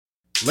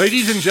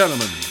Ladies and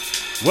gentlemen,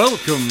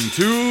 welcome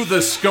to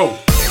The Scope.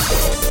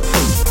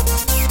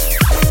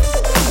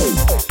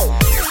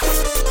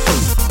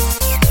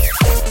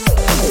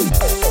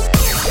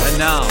 And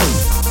now,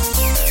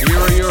 here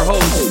are your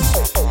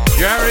hosts,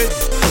 Jared,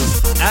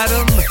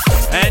 Adam,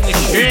 and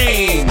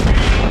Shane.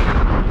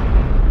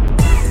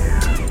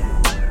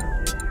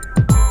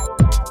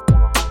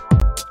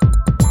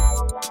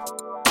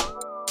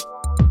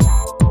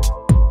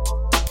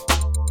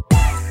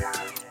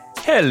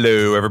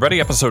 Hello, everybody.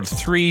 Episode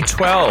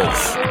 312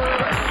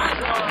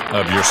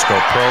 of your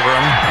Scope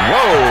program.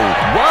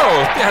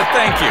 Whoa. Yeah,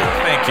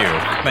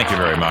 thank you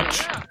very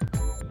much.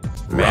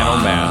 Man,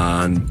 oh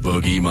man.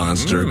 Boogie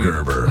Monster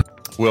Gerber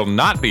Will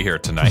not be here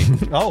tonight.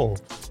 Oh,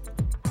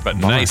 But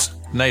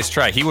nice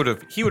try. He would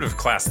have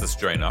classed this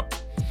joint up.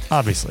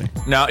 obviously.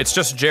 Now, it's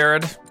just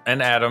Jared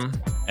and Adam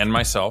and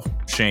myself,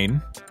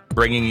 Shane,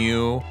 bringing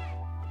you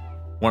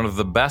one of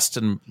the best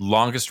and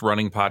longest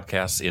running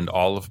podcasts in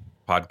all of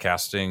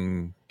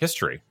podcasting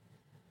history.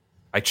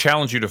 I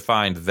challenge you to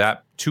find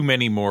that too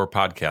many more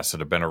podcasts that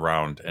have been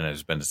around and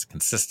has been as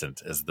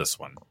consistent as this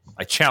one.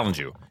 I challenge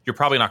you. You're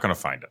probably not going to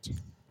find it.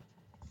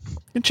 You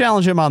can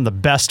challenge him on the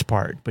best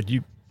part, but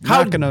you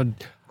How not going to.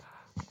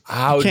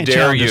 How Can't dare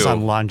challenge us you?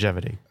 on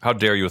longevity. How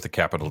dare you with a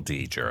capital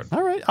D, Jared?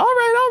 All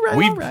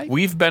right.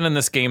 We've been in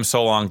this game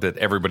so long that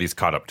everybody's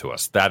caught up to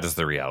us. That is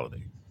the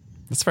reality.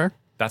 That's fair.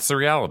 That's the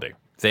reality.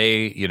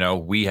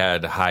 We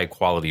had high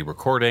quality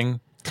recording.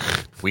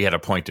 We had a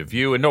point of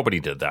view, and nobody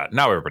did that.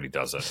 Now everybody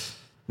does it.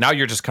 Now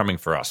you're just coming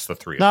for us, the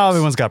three of Now us.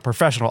 everyone's got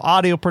professional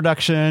audio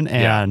production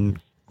and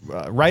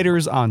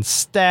writers on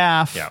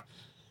staff. Yeah.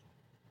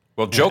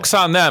 Well, joke's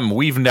on them.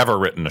 We've never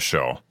written a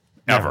show.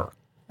 Ever.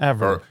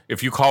 Or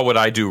if you call what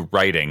I do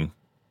writing,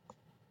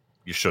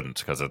 you shouldn't,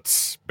 because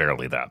it's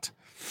barely that.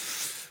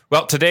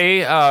 Well, today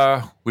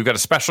we've got a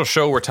special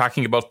show. We're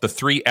talking about the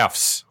 3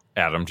 Fs.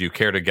 Adam, do you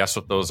care to guess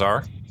what those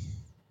are?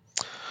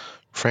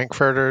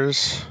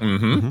 Frankfurters.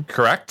 Mm-hmm.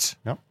 Correct.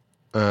 Yep.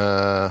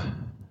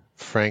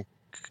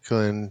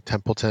 Franklin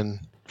Templeton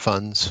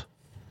funds.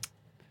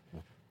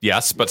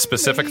 Yes, but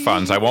specific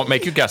funds. I won't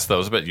make you guess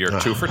those, but you're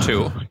 2 for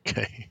 2.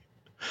 Okay.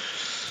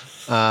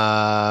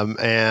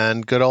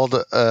 And good old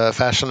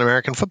fashioned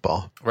American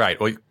football. Right.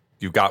 Well,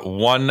 you've got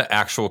one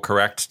actual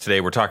correct.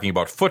 Today we're talking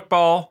about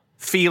football,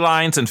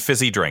 felines, and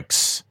fizzy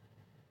drinks.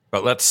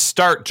 But let's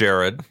start,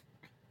 Jared,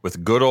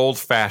 with good old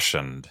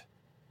fashioned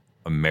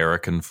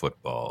American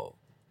football.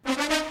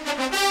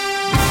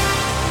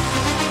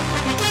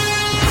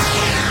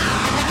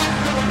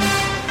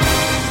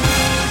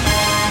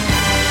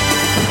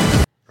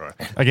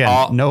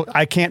 Again, no,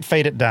 I can't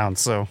fade it down,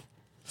 so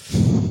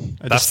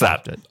I That's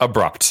that. it.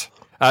 Abrupt.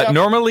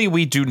 Normally,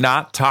 we do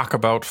not talk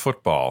about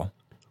football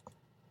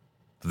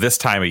this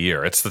time of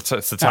year. It's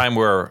the time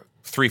where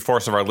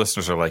 3/4 of our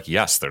listeners are like,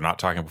 yes, they're not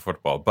talking about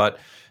football. But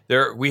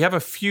we have a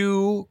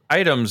few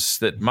items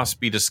that must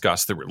be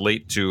discussed that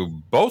relate to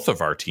both of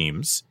our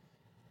teams.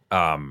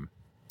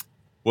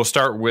 We'll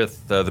start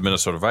with the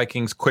Minnesota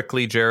Vikings.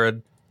 Quickly,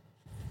 Jared.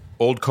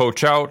 Old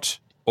coach out.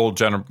 Old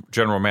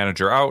general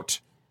manager out.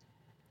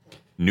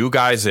 New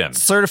guys in.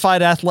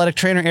 Certified athletic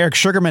trainer Eric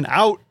Sugarman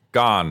out.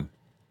 Gone.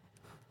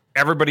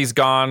 Everybody's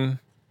gone.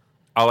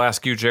 I'll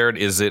ask you, Jared,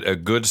 is it a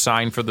good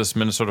sign for this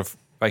Minnesota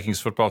Vikings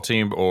football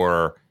team,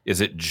 or is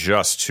it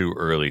just too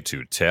early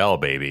to tell,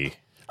 baby?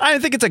 I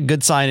think it's a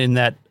good sign in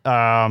that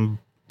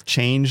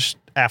change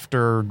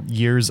after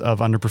years of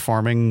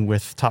underperforming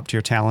with top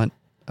tier talent.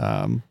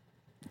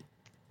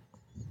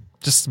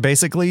 Just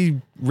basically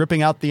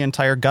ripping out the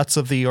entire guts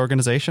of the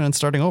organization and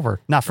starting over.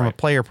 Not from a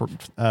player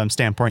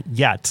standpoint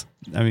yet.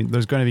 I mean,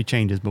 there's going to be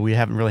changes, but we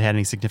haven't really had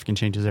any significant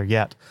changes there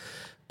yet.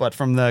 But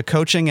from the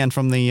coaching and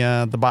from the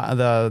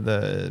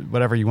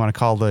whatever you want to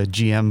call the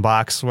GM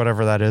box,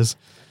 whatever that is,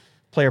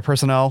 player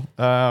personnel,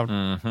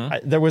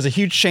 there was a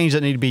huge change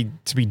that needed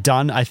to be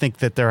done. I think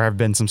that there have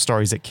been some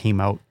stories that came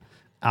out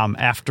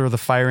after the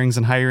firings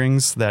and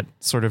hirings that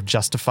sort of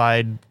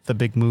justified the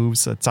big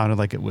moves. It sounded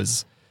like it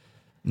was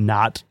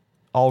not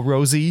all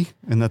rosy,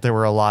 and that there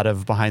were a lot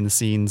of behind the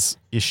scenes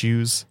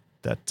issues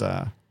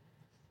that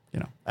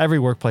every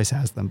workplace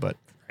has them, but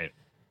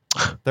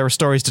there were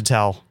stories to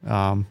tell.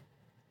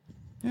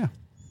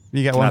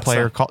 You got one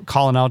player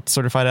calling out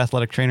certified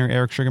athletic trainer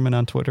Eric Sugarman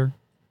on Twitter.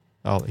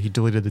 Oh, he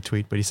deleted the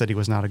tweet, but he said he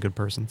was not a good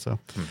person. So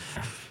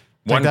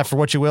take that for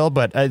what you will.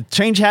 But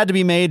change had to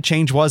be made.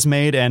 Change was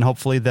made, and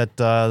hopefully that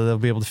they'll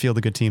be able to field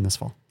a good team this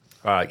fall.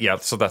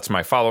 So that's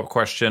my follow-up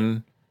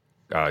question.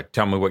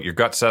 Tell me what your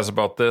gut says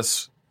about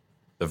this.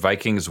 The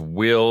Vikings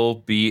will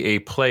be a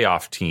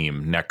playoff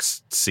team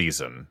next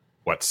season.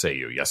 What say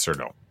you? Yes or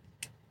no?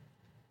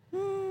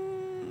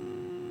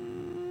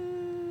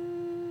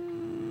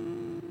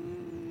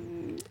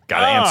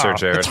 Got to answer,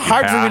 Jared. It's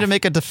hard for me to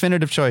make a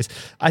definitive choice.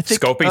 I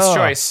think Scopey's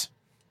choice.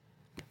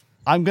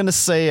 I'm going to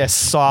say a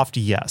soft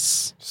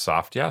yes.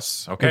 Soft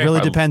yes. Okay. It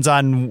really depends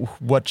on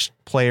which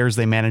players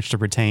they manage to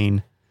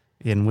retain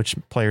and which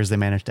players they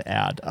manage to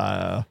add.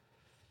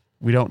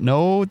 We don't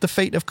know the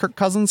fate of Kirk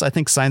Cousins. I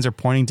think signs are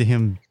pointing to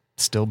him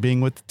still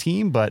being with the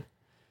team, but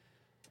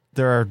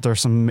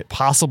there's some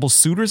possible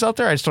suitors out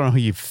there. I just don't know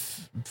who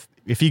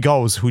if he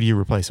goes, who do you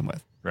replace him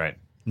with? Right.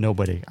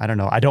 Nobody. I don't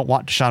know. I don't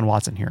want Deshaun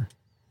Watson here.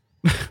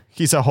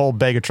 He's a whole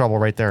bag of trouble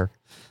right there.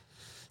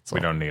 So, We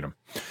don't need him.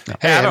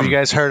 Hey, Adam, have you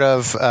guys heard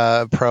of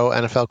pro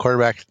NFL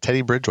quarterback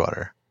Teddy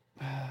Bridgewater?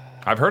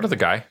 I've heard of the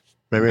guy.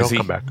 Maybe Is he'll he-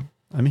 come back.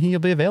 I mean, he'll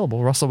be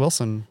available. Russell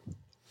Wilson,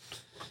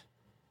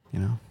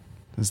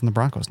 is in the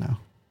Broncos now.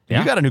 Yeah.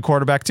 You got a new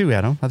quarterback too,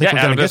 Adam. I think Yeah, we're going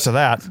Adam to get does. to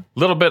that.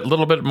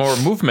 Little bit more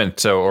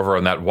movement over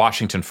on that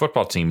Washington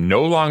football team.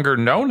 No longer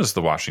known as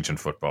the Washington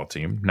football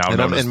team. Now And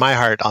known as in my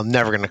heart, I'm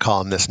never going to call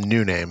him this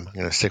new name. I'm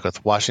going to stick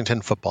with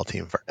Washington football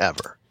team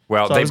forever.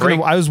 well, So they break.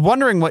 I was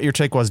wondering what your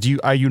take was.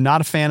 Are you not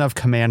a fan of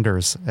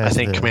Commanders? I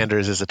think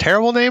Commanders is a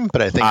terrible name,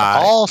 but I think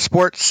all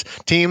sports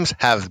teams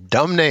have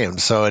dumb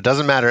names, so it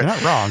doesn't matter. You're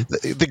not wrong.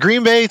 The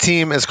Green Bay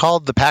team is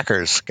called the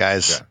Packers,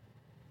 guys.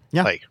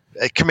 Yeah. Like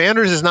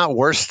Commanders is not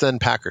worse than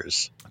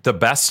Packers. The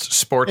best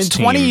sports In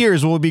team. 20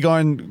 years, will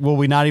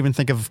we not even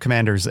think of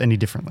Commanders any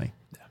differently?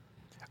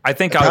 I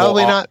think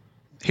Probably I will, not.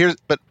 Here's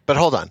but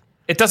hold on.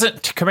 It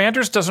doesn't.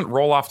 Commanders doesn't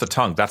roll off the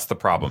tongue. That's the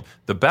problem.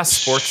 The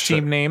best sports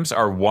team names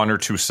are 1 or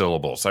 2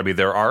 syllables. I mean,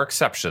 there are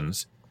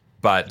exceptions,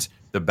 but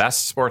the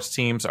best sports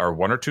teams are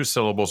 1 or 2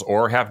 syllables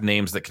or have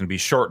names that can be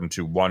shortened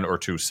to 1 or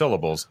 2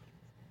 syllables.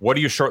 What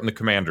do you shorten the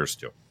Commanders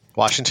to?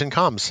 Washington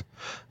Comms.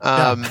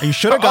 You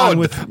should have gone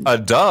with.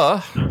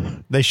 Duh.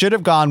 They should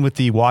have gone with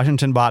the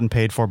Washington bought and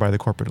paid for by the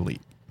corporate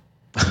elite.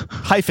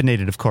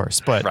 Hyphenated, of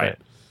course, but Right.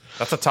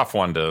 That's a tough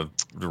one to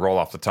roll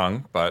off the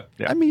tongue, but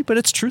I mean, but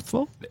it's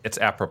truthful. it's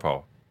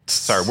apropos.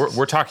 Sorry,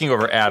 we're talking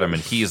over Adam,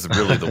 and he is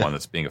really the one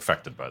that's being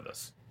affected by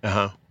this.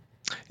 Yeah,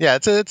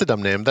 it's a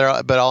dumb name.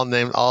 But all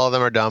of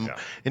them are dumb. Yeah.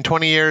 In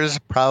 20 years,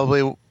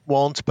 probably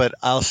won't. But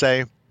I'll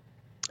say,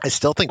 I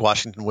still think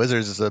Washington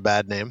Wizards is a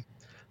bad name.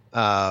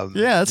 Yeah,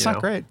 that's not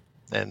great.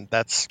 And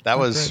that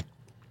was.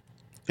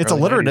 It's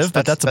early alliterative, 90s.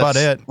 but that's about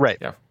it. Right.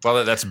 Yeah.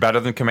 Well, that's better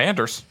than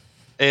Commanders.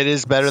 It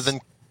is better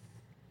than.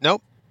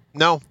 Nope.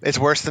 No, it's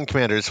worse than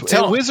Commanders.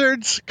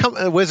 Wizards.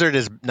 Wizard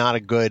is not a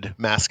good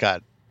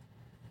mascot.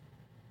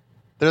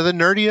 They're the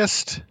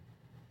nerdiest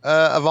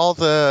of all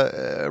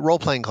the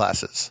role-playing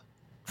classes.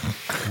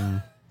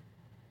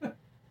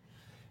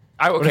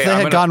 What if they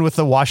had gone with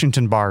the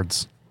Washington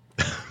Bards?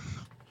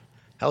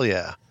 Hell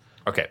yeah.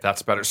 Okay,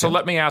 that's better. So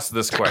let me ask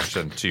this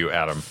question to you,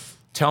 Adam.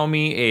 Tell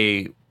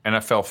me a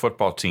NFL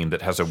football team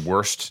that has a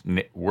worse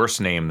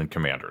name than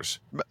Commanders.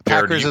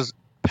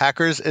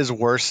 Packers is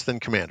worse than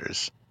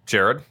Commanders.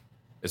 Jared,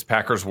 is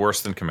Packers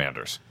worse than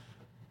Commanders?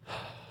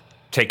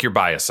 Take your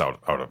bias out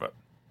of it.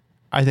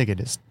 I think it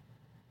is.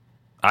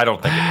 I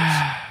don't think it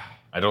is.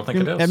 I don't think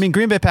it is. I mean,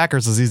 Green Bay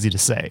Packers is easy to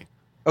say.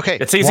 Okay.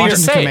 it's easy to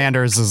Washington say.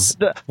 Commanders is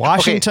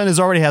Washington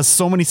already has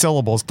so many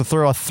syllables to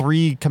throw a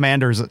 3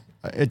 Commanders.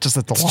 It's a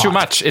lot. It's too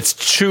much. It's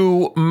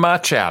too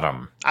much,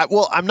 Adam.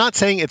 I'm not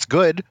saying it's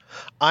good.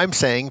 I'm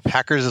saying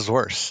Packers is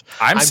worse.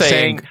 I'm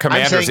saying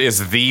Commanders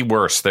is the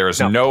worst. There is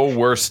no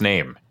worse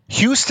name.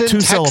 Houston 2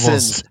 Texans.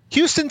 syllables.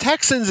 Houston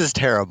Texans is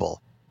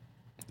terrible.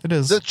 It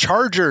is. The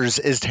Chargers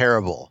is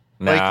terrible.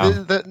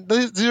 No. Like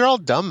these are all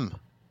dumb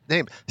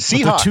names. But they're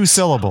Seahawks. 2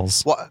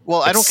 syllables.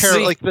 Well, I don't care.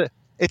 See- Like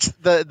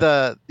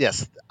the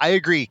yes, I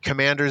agree.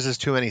 Commanders is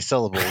too many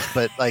syllables,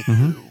 but like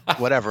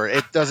whatever.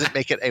 It doesn't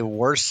make it a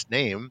worse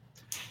name.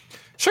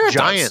 Sure, it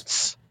does.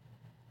 Giants,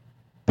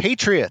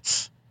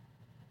 Patriots.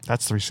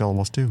 That's 3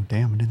 syllables too.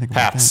 Damn, I didn't think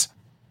about Pats. that.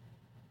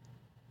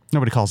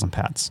 Nobody calls them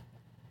Pats.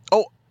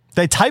 Oh,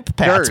 They type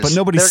Pats, Durs. but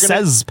nobody They're gonna-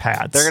 says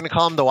Pats. they're going to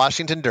call them the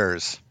Washington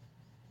Durs.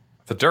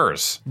 The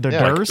Durs. They're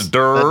Yeah. Durs? Like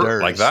Dur, The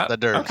Durs. like that? The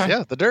Durs. Okay.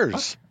 Yeah, the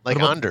Durs. Like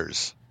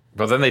Anders.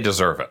 But then they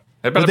deserve it.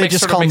 But Would it they makes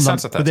just sort of call them makes the,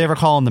 sense at that. would they ever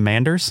call them the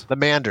Manders? The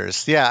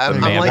Manders. Yeah, I'm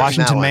Man- liking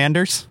Washington that one.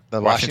 Manders?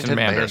 The Washington Washington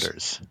Manders.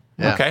 Manders.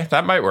 Yeah. Okay,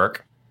 that might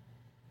work.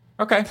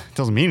 Okay,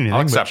 Doesn't mean anything, I'll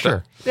but accept sure.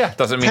 it. Yeah,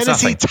 doesn't mean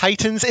Tennessee something.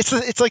 Titans.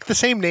 It's like the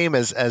same name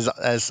as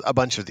a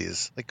bunch of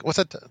these. Like what's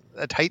that?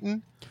 A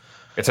Titan?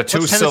 It's a What's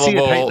Tennessee a Titan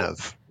two-syllable.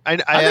 of? I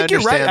I think you're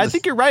right. understand I this-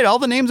 think you're right. All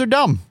the names are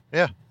dumb.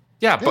 Yeah.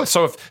 Yeah, but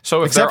so if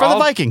Except they're for all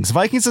the Vikings.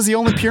 Vikings is the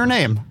only pure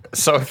name.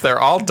 so if they're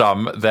all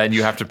dumb, then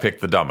you have to pick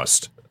the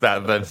dumbest.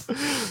 Then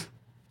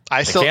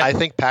I can't-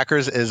 think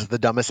Packers is the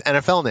dumbest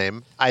NFL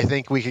name. I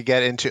think we could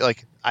get into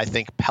I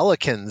think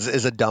Pelicans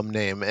is a dumb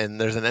name, and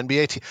there's an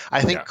NBA team.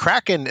 I think Yeah.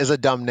 Kraken is a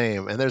dumb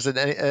name, and there's an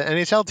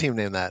NHL team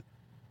named that.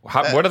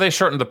 what do they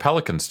shorten the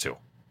Pelicans to?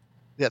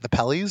 Yeah, the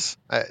Pellies.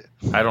 I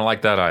don't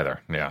like that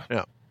either. Yeah.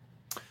 Yeah.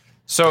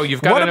 So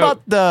you've got What to know,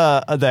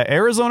 about the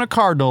Arizona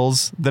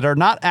Cardinals that are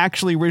not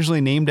actually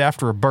originally named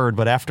after a bird,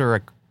 but after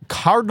a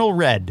cardinal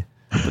red?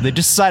 But they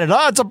just decided,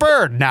 it's a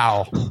bird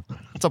now.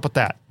 What's up with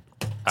that?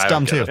 I It's don't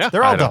dumb get too. it.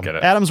 They're I all don't dumb. get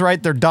it. Adam's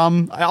right. They're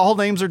dumb. All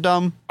names are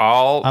dumb.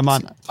 all I'm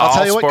on. all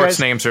tell you what, sports guys.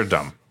 names are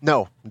dumb.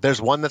 No,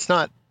 there's one that's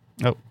not.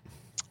 Oh,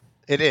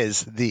 It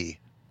is the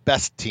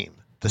best team,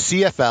 the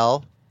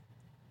CFL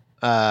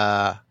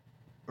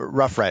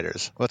Rough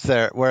Riders.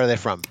 Where are they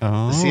from?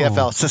 Oh. The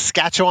CFL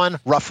Saskatchewan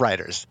Rough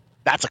Riders.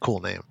 That's a cool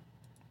name.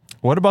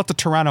 What about the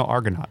Toronto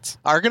Argonauts?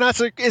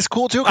 Argonauts is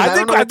cool too. I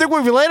think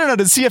we've landed on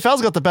it.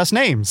 CFL's got the best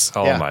names.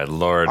 Oh, my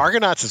Lord.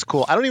 Argonauts is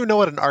cool. I don't even know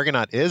what an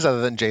Argonaut is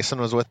other than Jason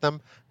was with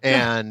them,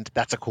 and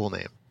that's a cool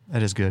name.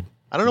 That is good.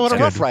 I don't know what a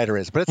Rough Rider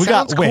is, but it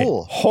sounds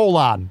cool. Hold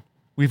on.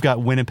 We've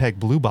got Winnipeg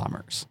Blue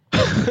Bombers.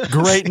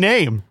 Great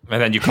name.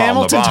 And then you call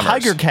Hamilton them the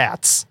Bombers. Tiger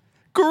Cats.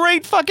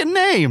 Great fucking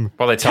name.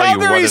 Well, they tell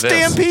Calgary you what it is.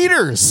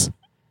 Stampeders.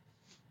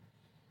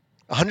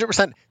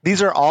 100%.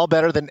 These are all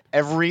better than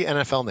every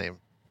NFL name.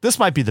 This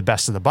might be the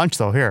best of the bunch,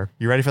 though. Here.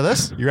 You ready for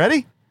this? You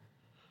ready?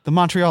 The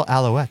Montreal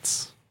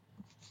Alouettes.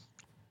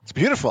 It's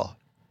beautiful.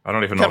 I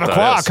don't even know Kevin what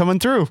that Quah is. coming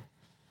through.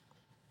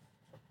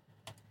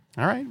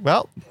 All right.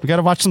 Well, we got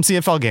to watch some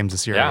CFL games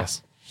this year, I Yeah.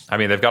 guess. I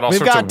mean, they've got all We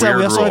sorts of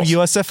weird also have rules.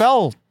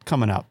 USFL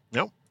coming up.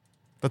 Nope.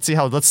 Let's see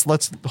how. Let's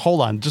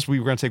hold on.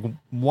 We're going to take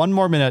one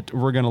more minute.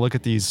 We're going to look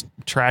at these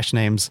trash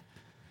names.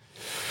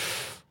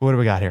 What do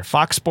we got here?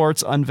 Fox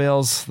Sports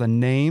unveils the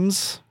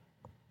names.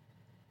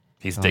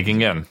 He's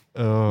digging in.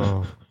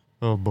 Oh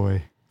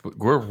boy.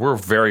 We're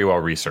very well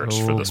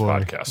researched for this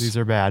podcast. These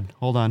are bad.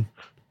 Hold on.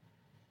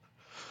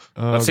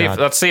 Let's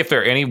see if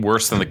they're any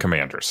worse than the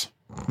Commanders.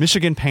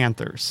 Michigan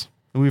Panthers.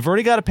 We've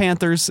already got a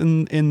Panthers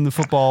in the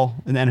football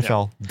in the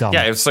NFL. Yeah. Dumb.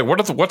 Yeah, it's like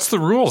what's the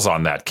rules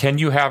on that? Can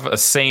you have a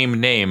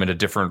same name in a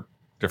different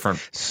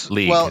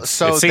league? Well, it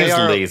so seems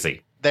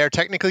lazy. They're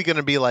technically going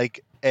to be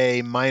like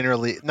a minor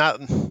league.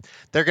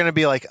 They're going to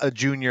be like a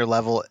junior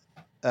level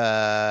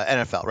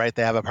NFL, right?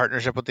 They have a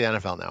partnership with the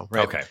NFL now,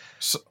 right? Okay.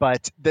 So,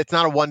 But it's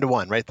not a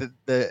 1-to-1, right?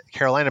 The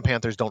Carolina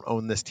Panthers don't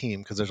own this team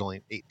because there's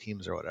only 8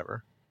 teams or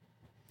whatever.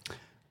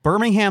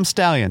 Birmingham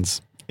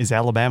Stallions. Is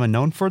Alabama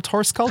known for its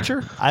horse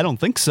culture? I don't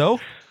think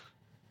so.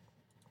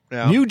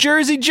 Yeah. New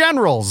Jersey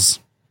Generals.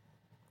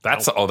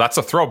 that's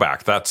a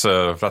throwback. That's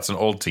an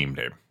old team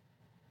name.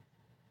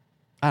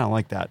 I don't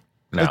like that.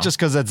 No. It's just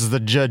because it's the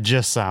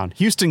just sound.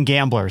 Houston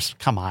Gamblers.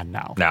 Come on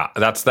now. Now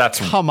that's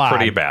Come on.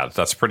 pretty bad.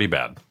 That's pretty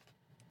bad.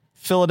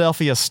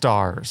 Philadelphia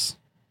Stars.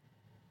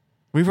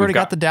 We've already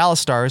got the Dallas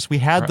Stars. We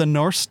had the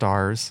North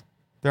Stars.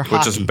 They're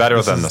Which is hockey.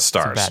 better than the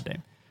Stars. It's a bad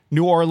name.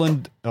 New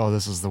Orleans. Oh,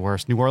 this is the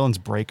worst. New Orleans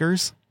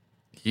Breakers.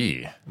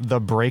 Yee. The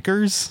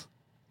Breakers.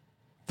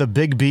 The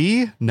Big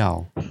B.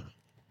 No.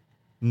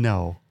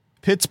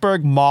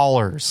 Pittsburgh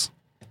Maulers.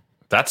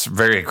 That's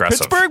very aggressive.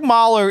 Pittsburgh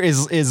Mauler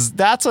is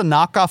that's a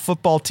knockoff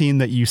football team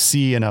that you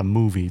see in a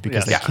movie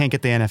because they can't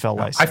get the NFL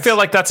license. I feel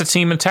like that's a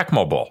team in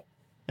Tecmo Bowl.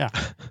 Yeah.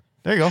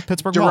 There you go.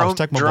 Pittsburgh Maulers.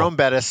 Tecmo Bowl. Jerome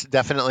Bettis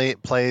definitely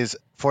plays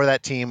for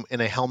that team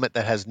in a helmet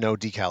that has no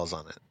decals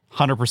on it.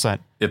 100%.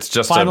 It's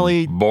just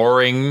Finally- a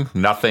boring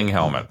nothing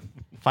helmet.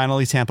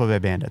 Finally, Tampa Bay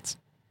Bandits.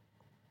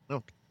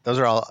 No, those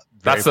are all.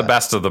 That's the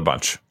best of the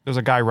bunch. There's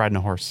a guy riding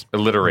a horse.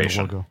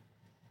 Alliteration. Logo.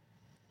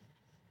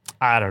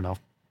 I don't know.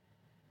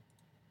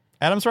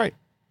 Adam's right.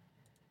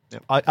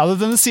 Yep. Other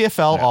than the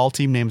CFL, all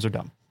team names are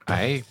dumb.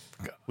 I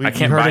You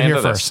can't heard buy it here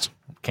into first.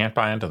 this. Can't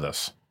buy into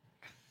this.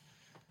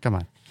 Come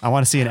on. I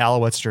want to see an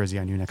Alouettes jersey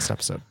on you next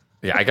episode.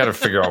 Yeah, I got to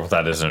figure out what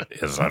that is.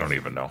 I don't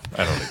even know.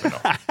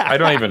 I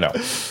don't even know.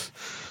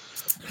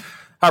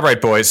 All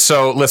right, boys.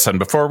 So listen,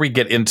 before we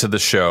get into the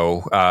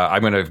show,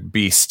 I'm going to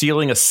be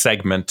stealing a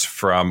segment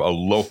from a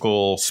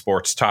local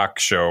sports talk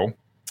show.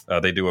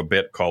 They do a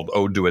bit called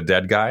Ode to a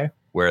Dead Guy,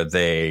 where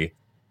they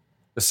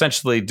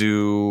essentially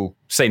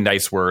say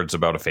nice words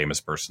about a famous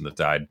person that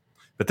died.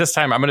 But this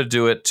time I'm going to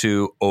do it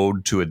to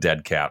Ode to a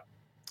Dead Cat.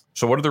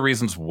 So what are the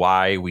reasons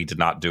why we did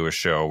not do a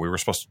show? We were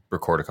supposed to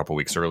record a couple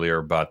weeks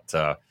earlier, but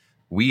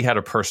we had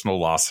a personal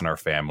loss in our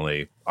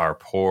family. Our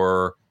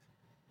poor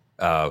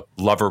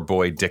lover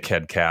boy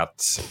dickhead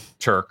cat,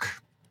 Turk,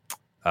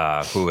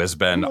 who has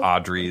been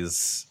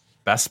Audrey's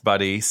best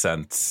buddy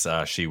since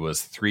she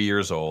was 3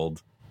 years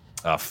old,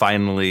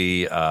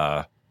 finally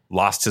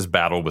lost his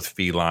battle with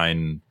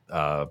feline,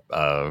 why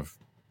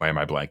am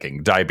I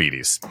blanking?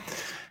 Diabetes.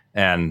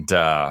 And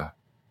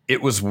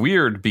it was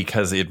weird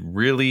because it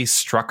really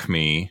struck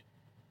me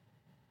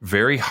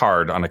very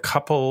hard on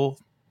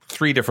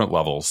 3 different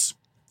levels.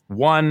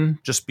 One,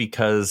 just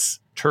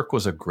because Turk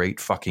was a great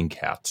fucking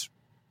cat.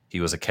 He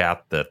was a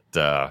cat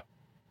that,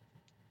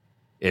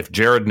 if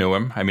Jared knew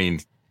him, I mean,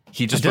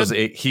 he just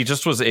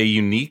was a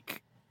unique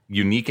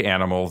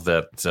animal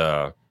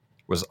that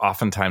was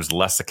oftentimes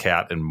less a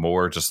cat and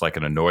more just like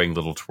an annoying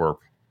little twerp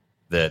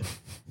that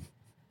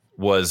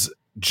was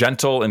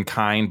gentle and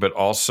kind, but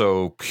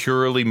also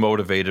purely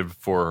motivated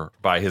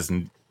by his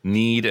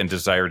need and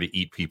desire to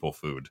eat people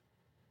food.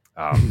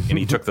 And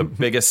he took the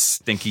biggest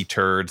stinky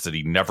turds that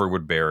he never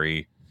would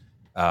bury.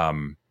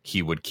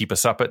 He would keep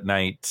us up at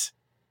night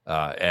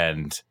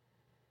and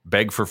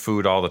beg for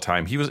food all the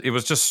time. He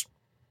was just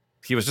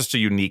a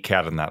unique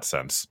cat in that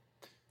sense.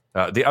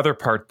 The other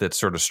part that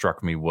sort of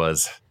struck me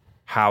was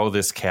how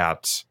this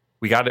cat,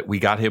 we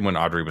got him when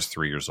Audrey was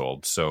 3 years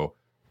old. So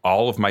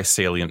all of my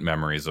salient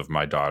memories of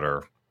my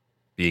daughter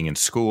being in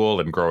school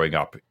and growing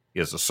up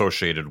is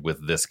associated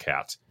with this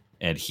cat.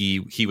 And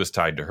he was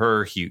tied to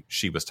her.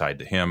 She was tied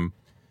to him.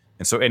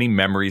 And so any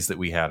memories that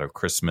we had of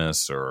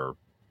Christmas or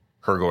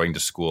her going to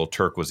school,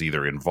 Turk was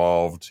either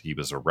involved, he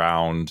was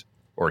around,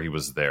 or he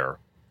was there.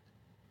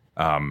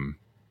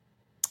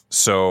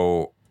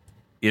 So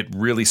it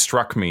really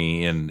struck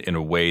me in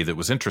a way that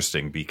was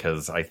interesting,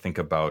 because I think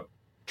about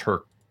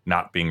Turk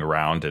not being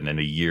around, and in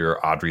a year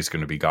Audrey's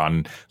going to be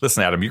gone.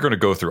 Listen, Adam, you're going to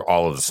go through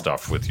all of the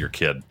stuff with your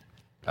kid,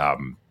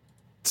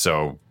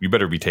 so you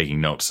better be taking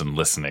notes and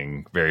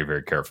listening very,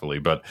 very carefully.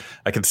 But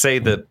I can say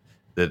that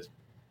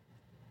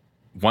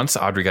once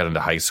Audrey got into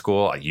high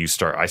school,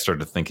 I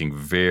started thinking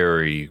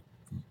very,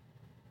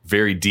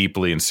 very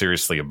deeply and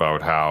seriously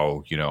about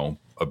how, you know,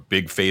 a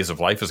big phase of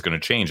life is going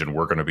to change, and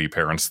we're going to be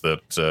parents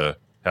that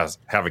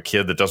have a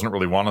kid that doesn't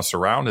really want us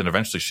around, and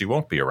eventually she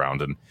won't be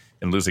around. And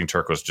losing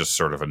Turk was just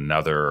sort of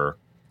another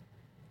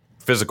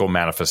physical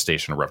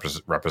manifestation or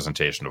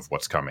representation of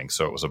what's coming.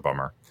 So it was a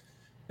bummer.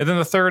 And then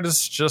the third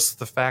is just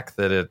the fact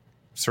that it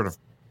sort of,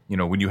 you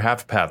know, when you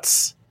have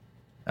pets,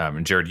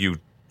 and Jared, you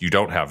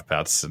don't have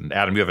pets, and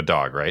Adam, you have a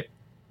dog, right?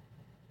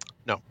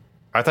 No.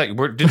 I thought,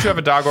 didn't you have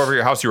a dog over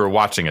your house? You were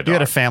watching a dog. You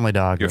had a family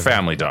dog. Your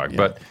family dog. Yeah.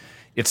 But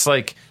it's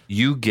like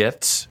you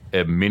get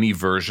a mini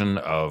version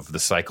of the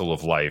cycle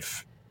of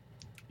life.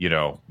 You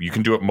know, you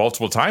can do it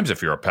multiple times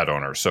if you're a pet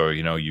owner. So,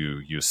 you know,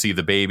 you see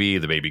the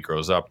baby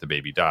grows up, the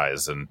baby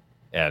dies.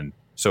 And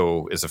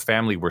so as a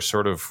family, we've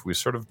sort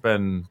of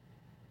been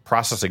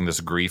processing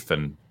this grief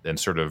and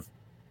sort of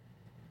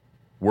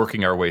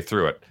working our way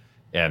through it.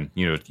 And,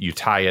 you know, you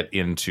tie it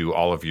into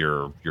all of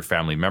your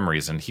family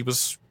memories. And he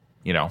was,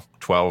 you know,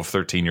 12,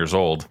 13 years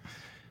old,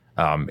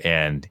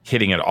 and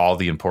hitting at all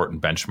the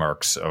important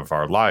benchmarks of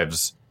our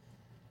lives.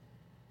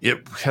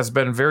 It has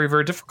been very,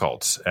 very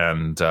difficult.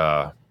 And,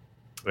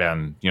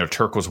 you know,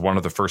 Turk was one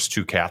of the first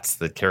two cats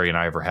that Carrie and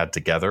I ever had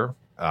together.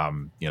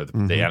 You know,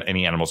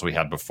 any animals we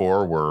had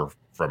before were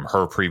from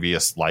her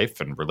previous life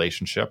and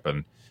relationship.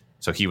 And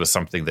so he was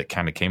something that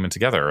kind of came in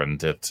together.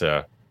 And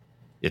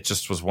it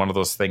just was one of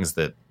those things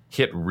that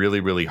hit really,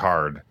 really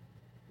hard.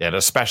 And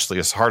especially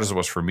as hard as it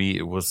was for me,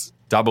 it was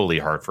doubly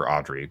hard for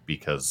Audrey,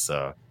 because,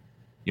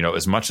 you know,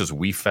 as much as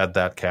we fed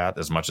that cat,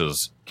 as much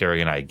as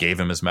Carrie and I gave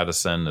him his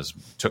medicine,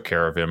 took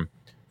care of him,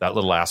 that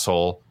little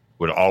asshole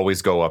would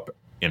always go up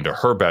into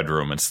her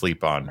bedroom and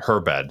sleep on her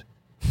bed,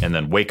 and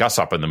then wake us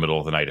up in the middle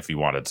of the night if he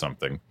wanted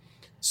something.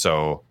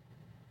 So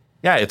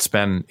yeah, it's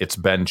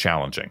been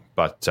challenging,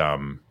 but,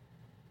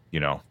 you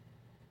know,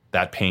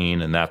 that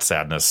pain and that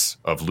sadness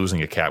of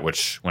losing a cat,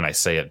 which when I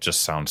say it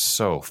just sounds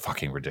so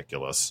fucking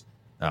ridiculous.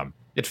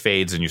 It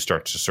fades and you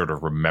start to sort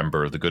of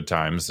remember the good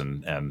times,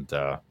 and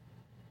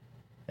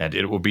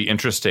it will be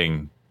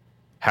interesting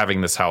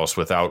having this house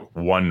without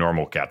one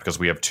normal cat, because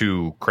we have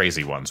two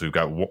crazy ones. We've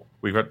got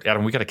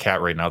Adam. We got a cat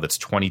right now that's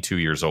 22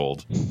 years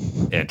old,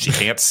 and she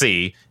can't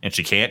see and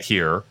she can't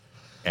hear,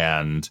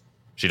 and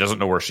she doesn't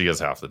know where she is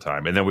half the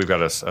time. And then we've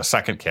got a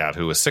second cat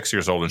who is 6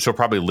 years old, and she'll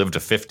probably live to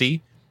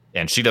 50,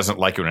 and she doesn't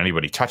like it when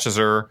anybody touches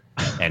her,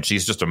 and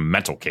she's just a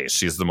mental case.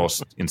 She's the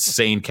most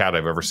insane cat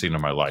I've ever seen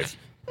in my life.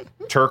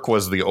 Turk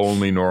was the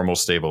only normal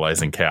stable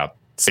cat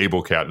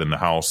in the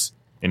house,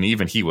 and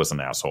even he was an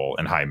asshole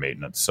and high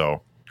maintenance.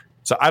 So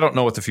I don't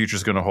know what the future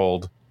is going to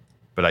hold,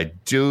 but I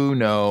do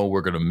know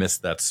we're going to miss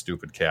that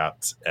stupid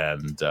cat,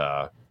 and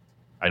I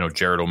know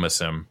Jared will miss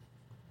him.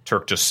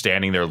 Turk just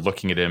standing there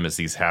looking at him as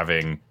he's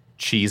having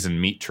cheese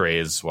and meat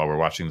trays while we're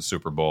watching the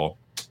Super Bowl.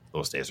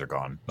 Those days are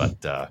gone,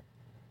 but the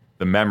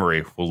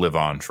memory will live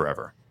on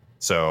forever.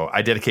 So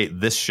I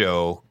dedicate this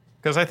show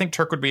because I think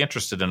Turk would be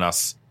interested in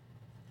us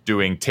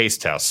doing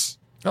taste tests.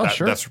 Oh,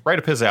 sure. That's right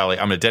up his alley.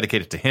 I'm going to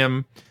dedicate it to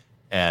him.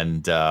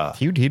 And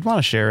he'd want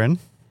to share in.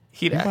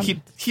 He'd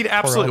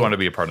absolutely want to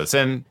be a part of this.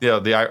 And you know,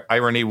 the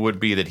irony would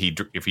be that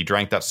if he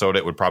drank that soda,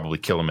 it would probably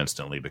kill him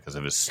instantly because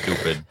of his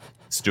stupid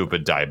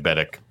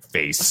diabetic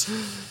face.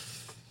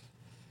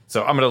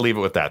 So I'm going to leave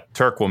it with that.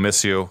 Turk, will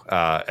miss you.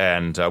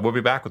 And we'll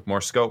be back with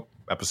more Scope,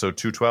 episode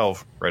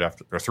 212, right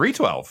after, or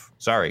 312.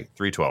 Sorry,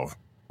 312,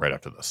 right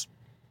after this.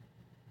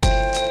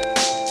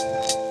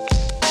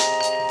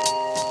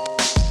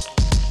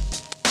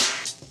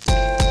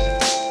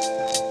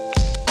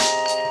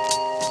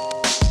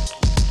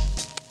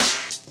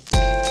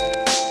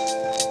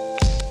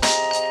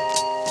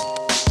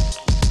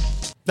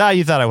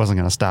 You thought I wasn't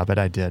going to stop it.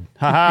 I did.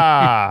 Ha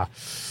ha.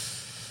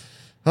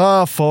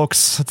 Oh,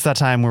 folks, it's that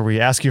time where we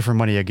ask you for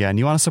money again.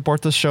 You want to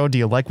support this show? Do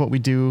you like what we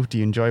do? Do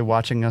you enjoy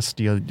watching us?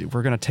 We're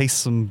going to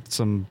taste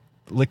some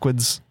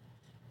liquids,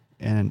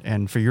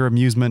 and for your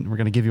amusement, we're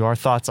going to give you our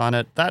thoughts on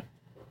it. That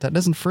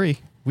isn't free.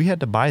 We had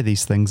to buy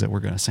these things that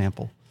we're going to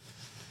sample.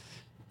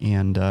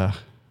 And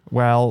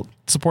while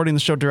supporting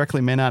the show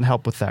directly may not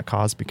help with that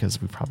cause,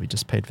 because we probably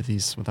just paid for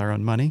these with our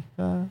own money,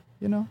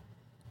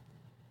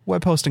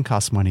 web hosting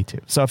costs money too.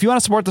 So if you want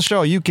to support the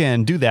show, you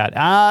can do that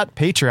at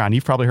Patreon.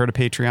 You've probably heard of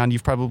Patreon.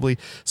 You've probably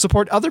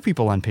support other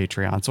people on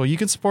Patreon. So you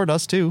can support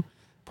us too.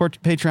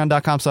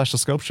 Patreon.com/The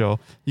Scope Show.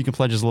 You can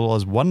pledge as little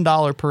as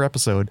 $1 per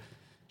episode.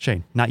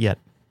 Shane, not yet.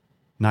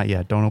 Not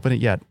yet. Don't open it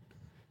yet.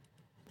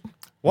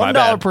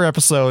 $1 per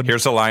episode.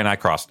 Here's the line. I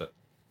crossed it.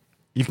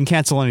 You can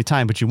cancel any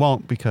time, but you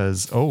won't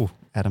because,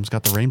 Adam's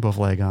got the rainbow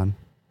flag on.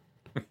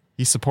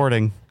 He's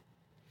supporting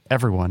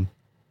everyone.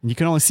 And you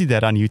can only see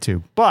that on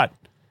YouTube. But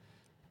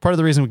part of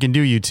the reason we can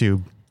do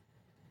YouTube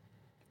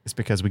It's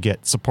because we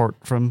get support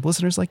from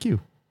listeners like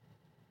you.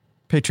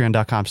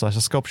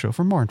 Patreon.com/thesculptshow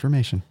for more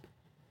information.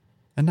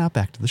 And now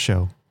back to the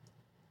show.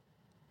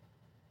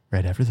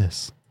 Right after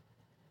this.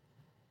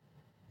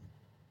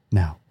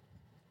 Now.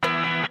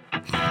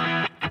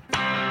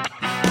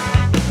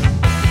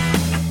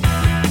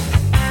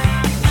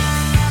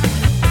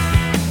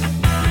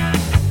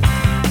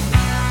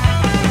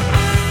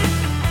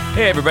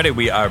 Hey everybody,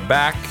 we are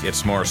back.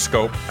 It's more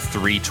Scope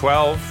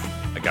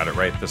 312. I got it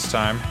right this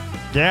time.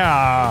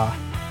 Yeah.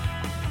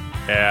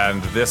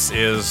 And this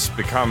is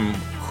become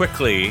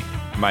quickly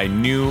my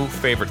new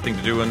favorite thing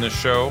to do in this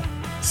show,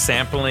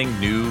 sampling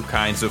new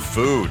kinds of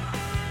food.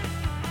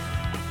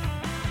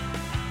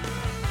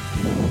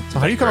 So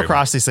how do you come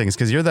across these things?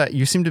 Because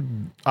you seem to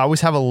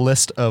always have a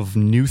list of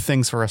new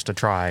things for us to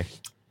try.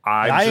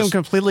 I am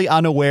completely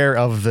unaware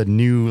of the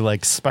new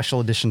like special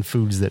edition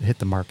foods that hit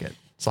the market.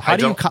 So how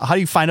do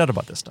you find out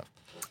about this stuff?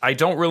 I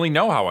don't really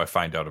know how I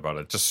find out about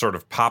it. It just sort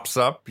of pops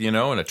up, in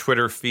a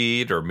Twitter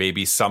feed, or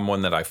maybe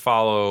someone that I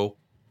follow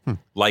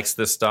likes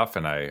this stuff,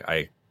 and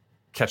I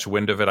catch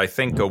wind of it. I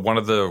think one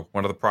of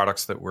the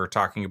products that we're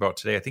talking about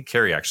today, I think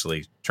Carrie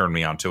actually turned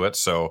me onto it.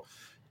 So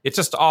it's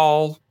just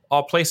all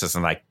places,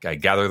 and I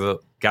gather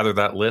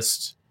that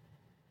list.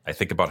 I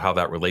think about how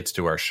that relates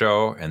to our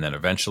show, and then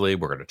eventually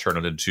we're going to turn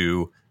it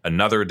into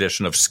another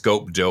edition of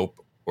Scope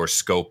Dope or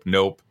Scope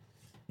Nope.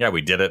 Yeah,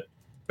 we did it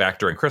back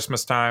during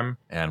Christmas time,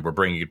 and we're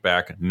bringing it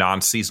back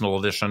non-seasonal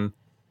edition.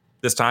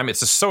 This time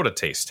it's a soda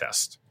taste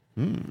test.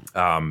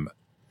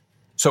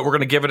 So we're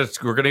going to give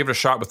it a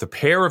shot with a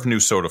pair of new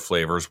soda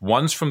flavors.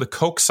 One's from the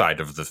Coke side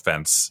of the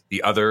fence.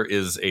 The other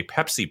is a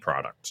Pepsi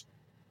product.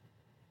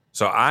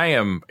 So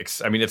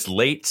it's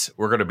late. It's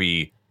going to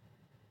be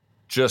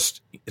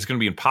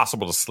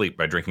impossible to sleep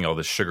by drinking all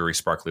this sugary,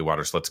 sparkly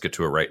water. So let's get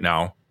to it right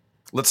now.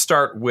 Let's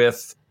start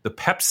with the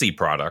Pepsi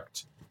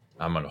product.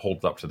 I'm going to hold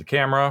it up to the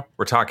camera.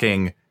 We're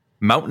talking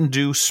Mountain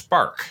Dew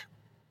Spark.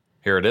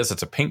 Here it is.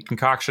 It's a pink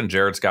concoction.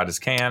 Jared's got his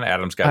can.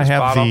 Adam's got his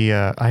bottle.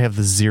 I have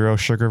the zero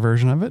sugar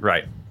version of it.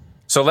 Right.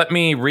 So let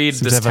me read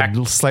this. It has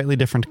a slightly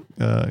different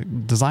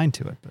design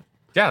to it. But.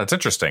 Yeah, that's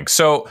interesting.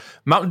 So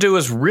Mountain Dew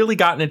has really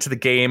gotten into the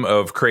game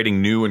of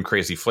creating new and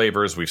crazy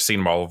flavors. We've seen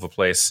them all over the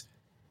place.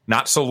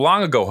 Not so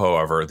long ago,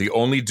 however, the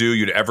only Dew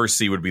you'd ever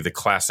see would be the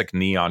classic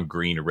neon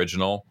green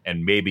original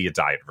and maybe a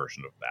diet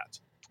version of that.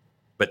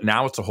 But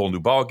now it's a whole new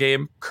ball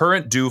game.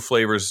 Current Dew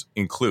flavors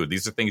include,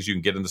 these are things you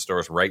can get in the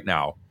stores right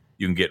now.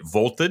 You can get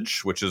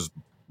Voltage, which is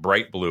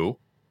bright blue.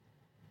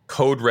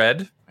 Code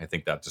Red, I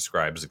think that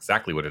describes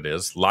exactly what it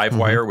is.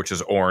 Livewire, which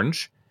is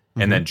orange.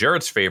 And then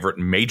Jared's favorite,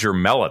 Major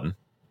Melon.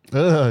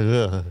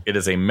 It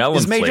is a melon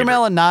Is Major flavor.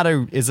 Melon not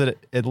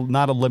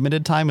a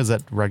limited time? Is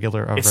it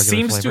regular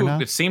flavor now?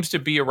 It seems to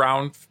be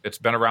around. It's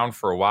been around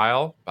for a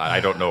while, but I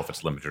don't know if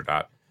it's limited or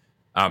not.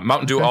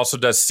 Mountain Dew also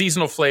does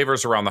seasonal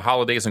flavors around the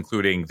holidays,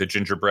 including the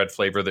gingerbread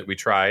flavor that we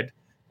tried,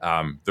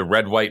 the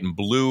red, white, and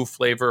blue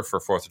flavor for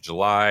 4th of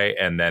July,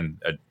 and then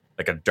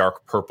a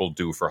dark purple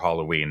Dew for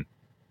Halloween.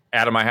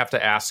 Adam, I have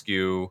to ask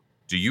you,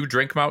 do you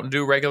drink Mountain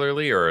Dew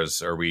regularly, or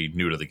are we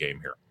new to the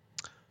game here?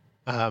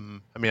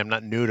 I'm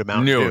not new to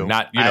Mountain Dew.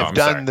 I've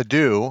done the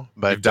Dew,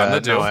 but You've done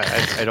the Dew.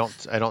 No,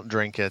 I don't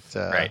drink it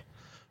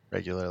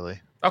regularly.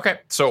 Okay,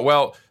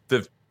 so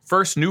the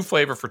first new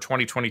flavor for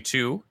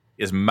 2022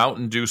 is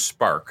Mountain Dew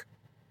Spark.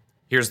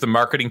 Here's the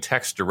marketing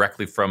text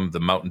directly from the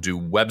Mountain Dew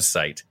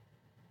website.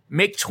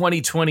 Make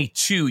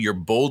 2022 your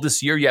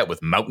boldest year yet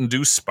with Mountain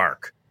Dew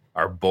Spark,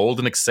 our bold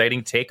and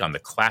exciting take on the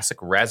classic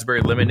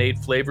raspberry lemonade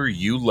flavor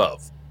you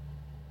love.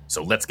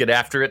 So let's get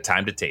after it.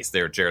 Time to taste.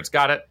 There, Jared's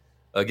got it.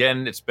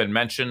 Again, it's been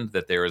mentioned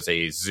that there is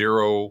a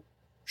 0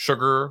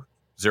 sugar,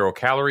 0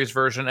 calories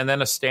version, and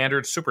then a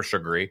standard super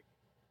sugary.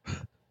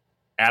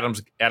 Adam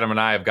and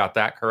I have got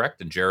that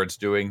correct, and Jared's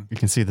doing... You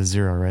can see the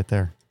 0 right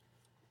there.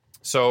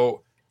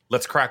 So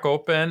let's crack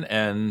open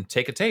and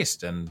take a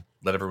taste and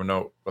let everyone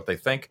know what they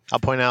think. I'll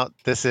point out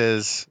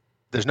there's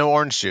no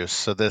orange juice,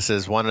 so this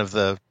is one of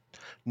the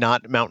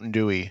not Mountain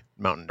Dewy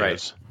Mountain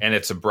Dews. Right. And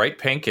it's a bright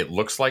pink. It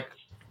looks like,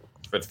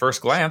 at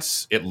first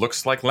glance, it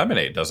looks like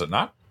lemonade, does it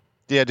not?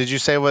 Yeah, did you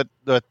say what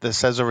this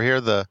says over here?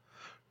 The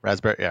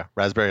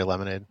raspberry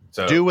lemonade.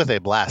 So, Dew with a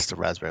blast of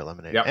raspberry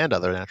lemonade and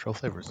other natural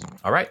flavors.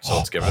 All right, so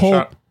let's give it a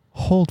shot.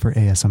 Hold for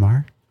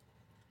ASMR.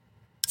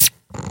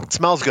 It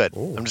smells good.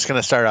 Ooh. I'm just going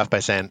to start off by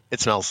saying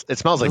it smells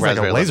like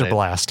raspberry a laser lemonade.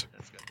 blast.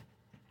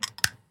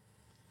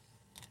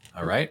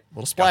 All right. A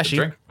little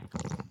splashy.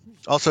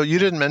 Also, you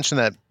didn't mention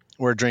that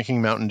we're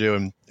drinking Mountain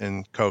Dew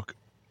and Coke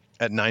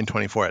at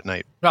 9:24 at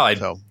night. Well,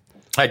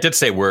 I did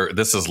say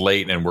this is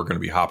late and we're going to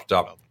be hopped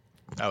up.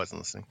 I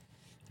wasn't listening.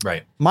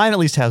 Right. Mine at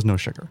least has no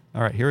sugar.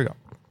 All right, here we go.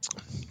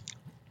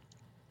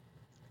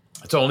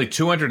 It's only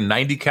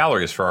 290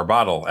 calories for our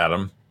bottle,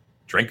 Adam.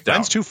 Drink down.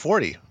 Mine's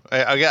 240.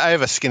 I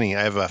have a skinny.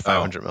 I have a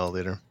 500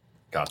 milliliter.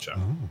 Gotcha.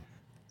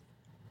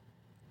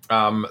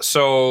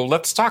 So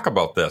let's talk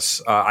about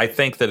this. I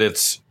think that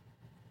it's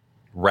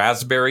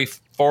raspberry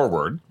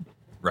forward,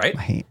 right?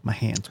 My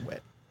hand's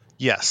wet.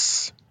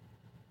 Yes.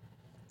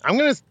 I'm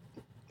gonna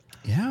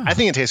Yeah. I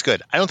think it tastes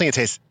good. I don't think it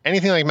tastes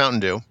anything like Mountain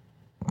Dew.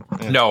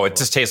 No, it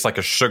just tastes like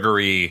a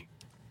sugary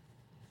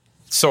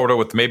soda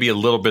with maybe a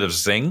little bit of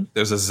zing.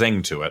 There's a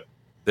zing to it.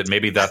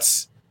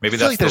 That's like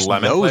the there's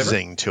lemon no flavor.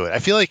 zing to it. I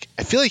feel like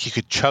you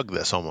could chug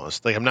this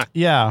almost. Like I'm not.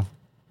 Yeah.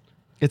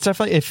 It's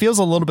definitely, it feels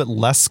a little bit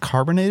less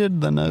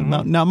carbonated than a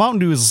Mountain. Now, Mountain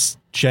Dew is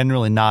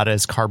generally not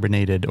as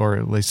carbonated, or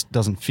at least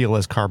doesn't feel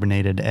as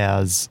carbonated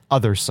as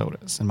other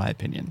sodas, in my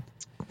opinion.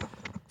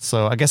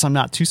 So I guess I'm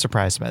not too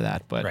surprised by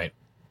that, but Right.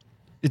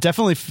 it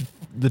definitely,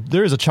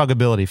 there is a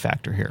chuggability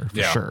factor here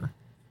for sure.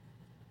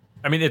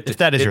 I mean, If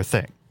that is your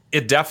thing.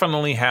 It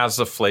definitely has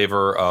the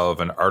flavor of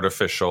an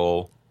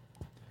artificial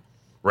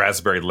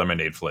raspberry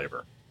lemonade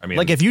flavor. I mean,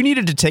 Like if you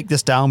needed to take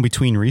this down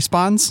between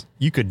respawns,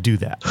 you could do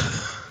that.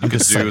 you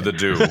could do the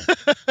do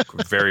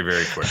very,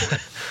 very quickly.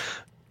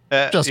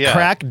 Just Yeah.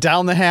 crack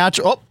down the hatch.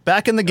 Oh,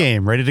 back in the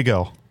game, ready to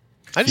go.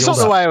 I just feels don't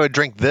know up. why I would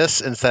drink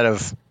this instead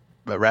of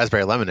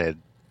raspberry lemonade.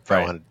 If I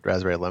Right. wanted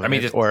raspberry I lemonade.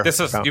 mean, this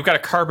is Fountain. you've got a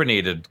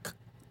carbonated,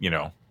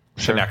 Sure.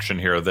 connection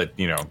here that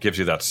gives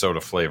you that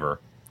soda flavor.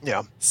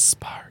 Yeah.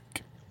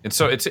 Spark. And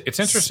so it's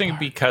interesting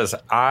because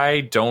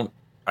I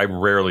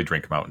rarely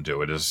drink Mountain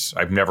Dew.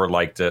 I've never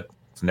liked it.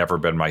 It's never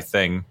been my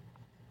thing.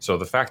 So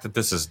the fact that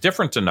this is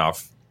different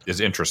enough is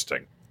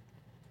interesting.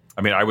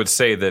 I mean, I would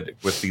say that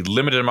with the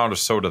limited amount of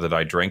soda that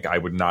I drink, I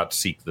would not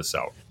seek this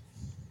out.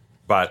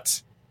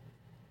 But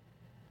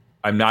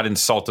I'm not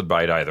insulted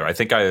by it either. I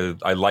think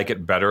I like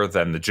it better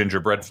than the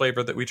gingerbread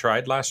flavor that we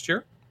tried last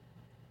year.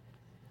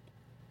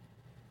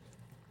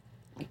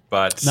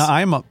 But Now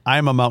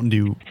I'm a Mountain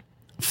Dew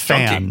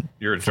fan Junkie.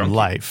 You're a for junkie.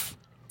 life.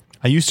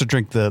 I used to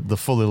drink the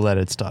fully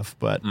leaded stuff,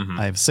 but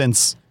I've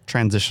since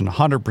transitioned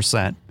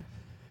 100%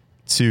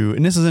 to,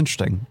 and this is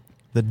interesting,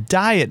 the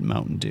diet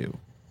Mountain Dew.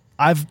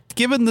 I've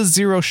given the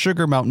zero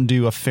sugar Mountain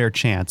Dew a fair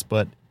chance,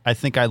 but I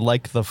think I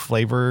like the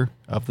flavor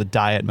of the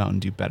diet Mountain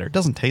Dew better. It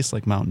doesn't taste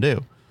like Mountain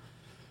Dew,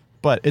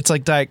 but it's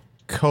like Diet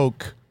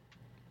Coke.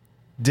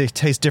 It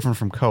tastes different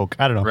from Coke.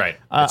 I don't know. Right.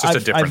 It's just a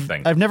different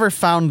thing. I've never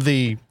found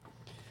the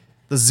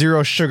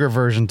zero sugar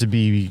version to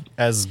be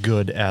as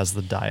good as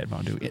the diet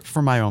Mountain Dew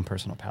for my own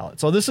personal palate.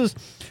 So this is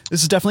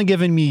definitely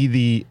giving me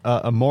the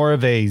a more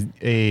of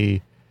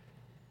a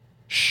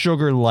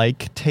sugar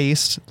like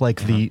taste,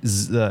 like the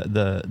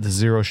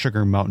zero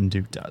sugar Mountain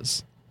Dew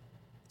does.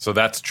 so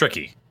that's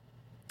tricky.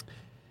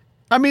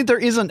 I mean, there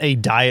isn't a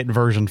diet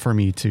version for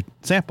me to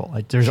sample.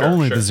 There's Sure,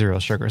 only sure. the zero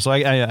sugar, so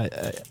I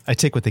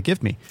take what they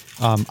give me.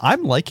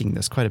 I'm liking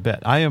this quite a bit.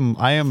 I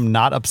am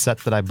not upset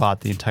that I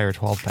bought the entire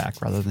 12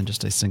 pack rather than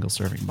just a single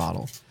serving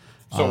bottle.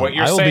 So what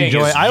you're I will be saying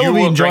is I you will be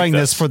will enjoying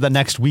drink this for the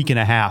next week and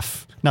a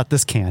half. Not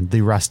this can,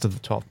 the rest of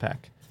the 12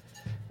 pack.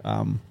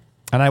 And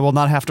I will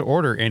not have to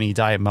order any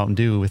Diet Mountain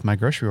Dew with my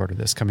grocery order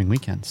this coming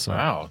weekend. So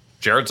Wow.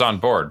 Jared's on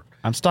board.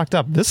 I'm stocked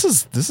up. This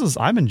is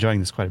I'm enjoying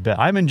this quite a bit.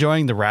 I'm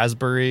enjoying the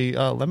raspberry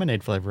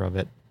lemonade flavor of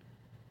it.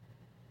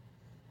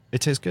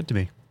 It tastes good to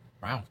me.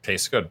 Wow.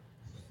 Tastes good.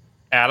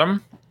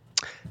 Adam,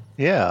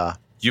 Yeah.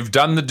 you've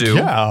done the do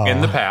Yeah.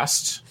 in the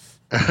past.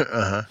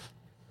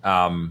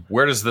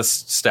 Where does this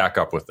stack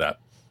up with that?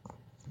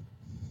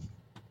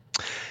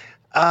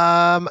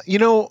 I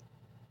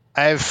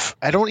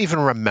don't even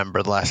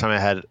remember the last time I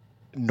had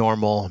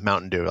normal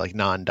Mountain Dew, like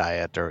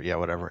non-diet or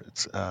whatever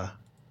its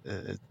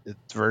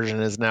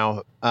version is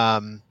now.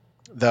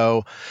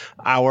 Though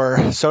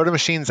our soda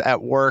machines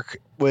at work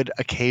would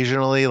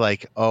occasionally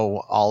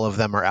all of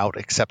them are out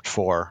except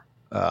for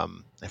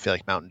I feel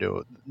like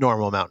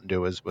normal Mountain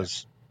Dew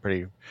was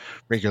pretty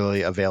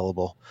regularly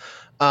available.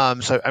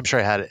 So I'm sure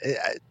I had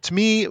it. To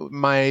me,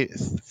 my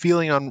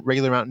feeling on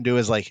regular Mountain Dew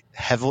is like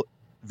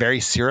very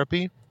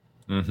syrupy.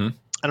 Mm-hmm.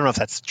 I don't know if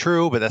that's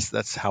true, but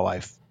that's how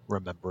I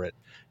remember it.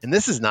 And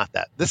this is not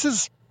that. This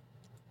is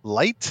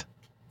light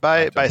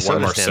by One soda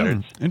more sip.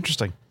 standard.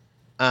 Interesting.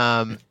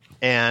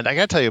 And I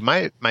gotta tell you,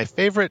 my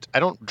favorite. I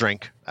don't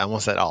drink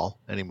almost at all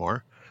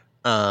anymore,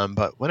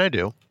 but when I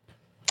do,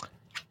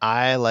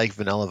 I like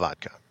vanilla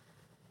vodka.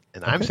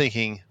 And I'm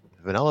thinking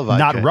vanilla vodka.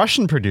 Not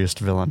Russian produced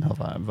vanilla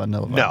vodka,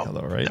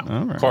 though, right? No.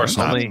 All right. Of course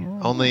not.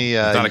 Only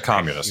not a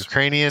communist.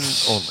 Ukrainian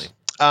only.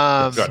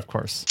 Good. Of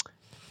course.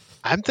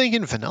 I'm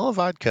thinking vanilla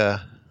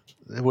vodka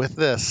with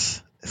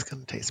this is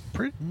going to taste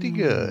pretty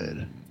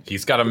good.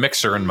 He's got a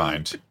mixer in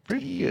mind.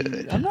 Pretty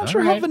good. I'm not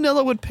sure how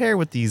vanilla would pair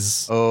with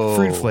these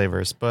fruit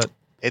flavors, but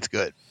It's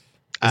good.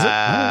 Is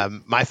it?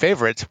 My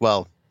favorite,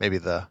 well, maybe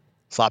the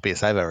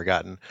sloppiest I've ever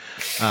gotten,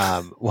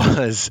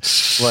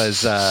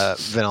 was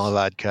vanilla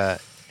vodka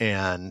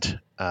and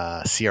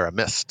Sierra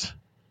Mist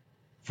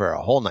for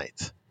a whole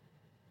night.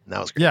 And that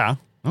was great. yeah.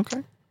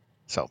 Okay.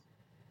 So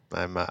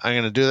I'm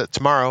going to do that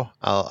tomorrow.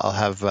 I'll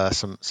have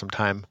some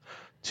time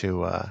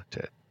to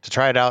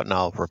try it out, and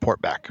I'll report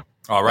back.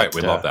 All right.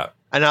 But, We love that.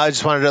 And I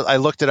just I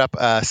looked it up.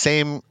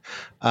 Same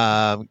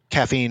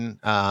caffeine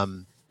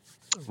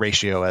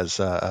ratio as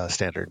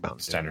standard Mountain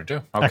Dew. Standard do.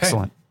 Okay.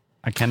 Excellent.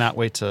 I cannot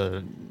wait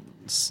to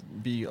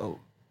be.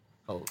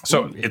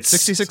 So it's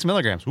 66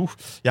 milligrams. Ooh.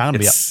 Yeah, I'm gonna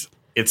be up.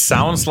 It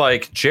sounds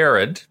like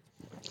Jared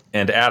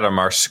and Adam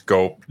are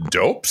scope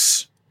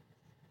dopes.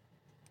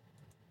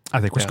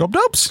 I think we're scope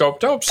dopes. Scope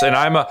dopes, and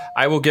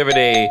I will give it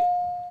a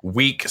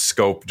weak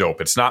scope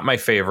dope. It's not my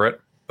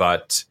favorite,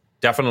 but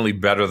definitely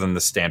better than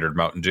the standard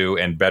Mountain Dew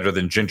and better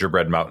than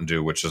gingerbread Mountain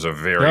Dew, which is a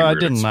very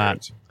weird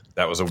experience.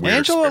 That was a weird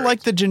Angela experience.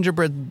 liked the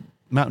gingerbread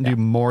Mountain Dew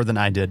more than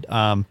I did.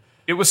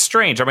 It was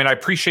strange. I mean, I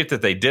appreciate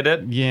that they did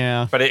it.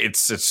 Yeah. But it's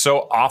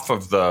so off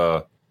of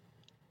the,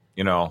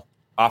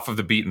 off of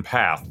the beaten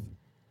path.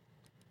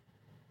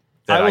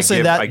 I will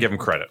say that I give them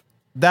credit.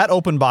 That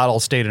open bottle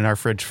stayed in our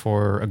fridge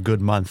for a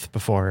good month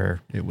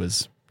before it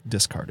was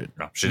discarded.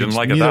 No, she didn't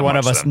like it that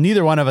much.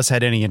 Neither one of us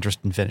had any interest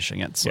in finishing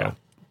it. So. Yeah.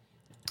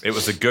 It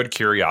was a good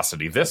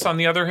curiosity. This, on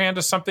the other hand,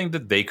 is something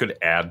that they could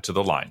add to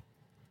the line.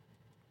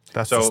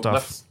 That's the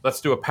stuff.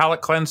 Let's do a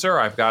palate cleanser.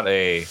 I've got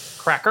a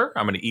cracker.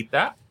 I'm going to eat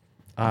that.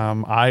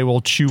 I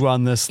will chew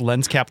on this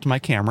lens cap to my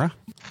camera.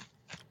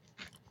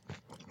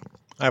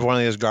 I have one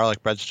of these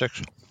garlic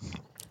breadsticks.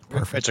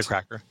 Perfect. It's a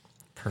cracker.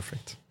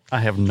 Perfect. I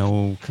have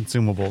no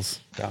consumables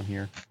down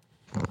here.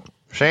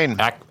 Shane,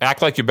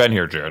 Act like you've been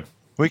here, Jared.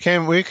 we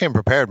came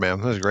prepared, man.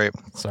 It was great.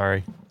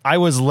 Sorry. I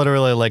was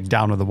literally like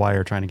down with the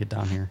wire trying to get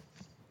down here.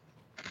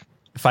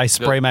 If I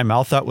spray my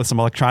mouth out with some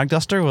electronic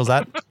duster, is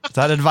that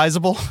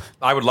advisable?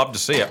 I would love to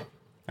see it.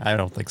 I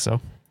don't think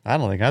so. I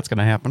don't think that's going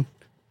to happen.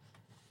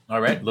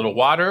 All right, little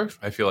water.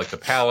 I feel like the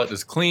palate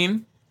is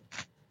clean.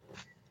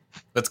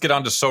 Let's get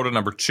on to soda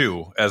number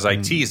 2. As I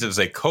teased, it is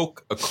a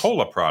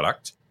Coca-Cola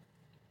product.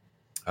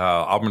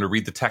 I'm going to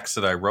read the text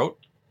that I wrote.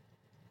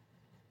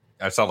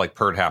 I sound like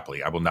purred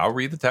happily. I will now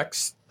read the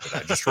text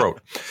that I just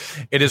wrote.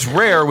 It is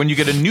rare when you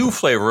get a new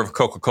flavor of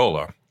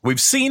Coca-Cola. We've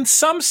seen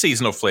some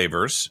seasonal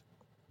flavors,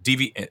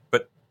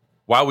 but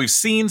while we've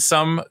seen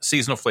some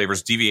seasonal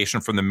flavors, deviation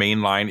from the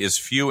main line is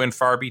few and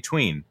far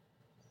between.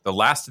 The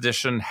last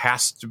edition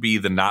has to be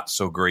the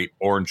not-so-great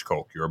Orange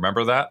Coke. You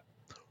remember that?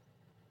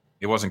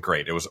 It wasn't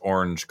great. It was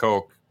Orange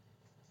Coke.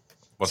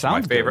 Wasn't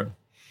my favorite. Good.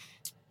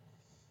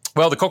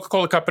 Well, the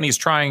Coca-Cola Company is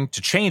trying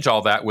to change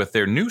all that with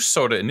their new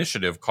soda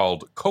initiative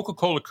called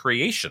Coca-Cola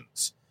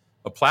Creations,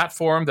 a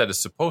platform that is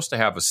supposed to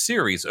have a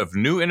series of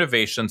new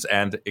innovations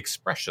and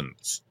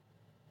expressions.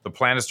 The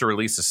plan is to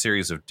release a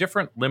series of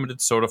different limited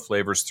soda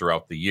flavors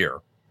throughout the year.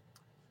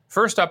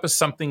 First up is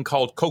something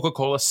called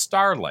Coca-Cola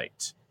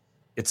Starlight.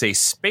 It's a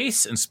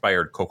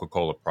space-inspired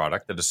Coca-Cola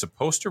product that is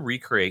supposed to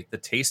recreate the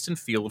taste and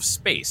feel of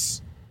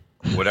space,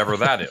 whatever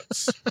that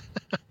is.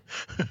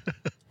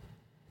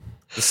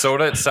 The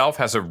soda itself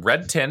has a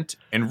red tint,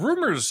 and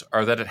rumors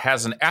are that it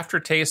has an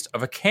aftertaste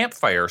of a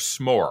campfire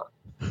s'more.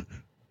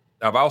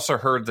 I've also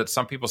heard that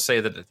some people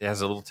say that it has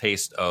a little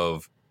taste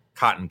of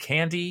cotton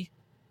candy.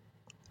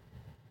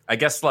 I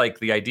guess, like,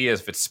 the idea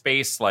is if it's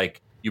space,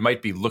 like, you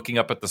might be looking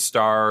up at the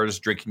stars,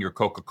 drinking your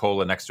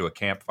Coca-Cola next to a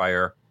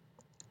campfire.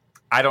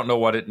 I don't know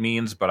what it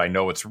means, but I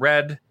know it's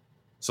red.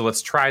 So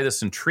let's try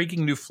this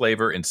intriguing new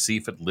flavor and see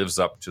if it lives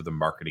up to the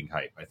marketing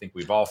hype. I think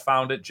we've all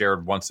found it.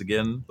 Jared, once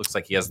again, looks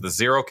like he has the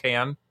zero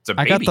can. It's a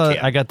baby can.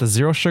 I got the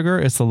zero sugar.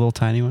 It's the little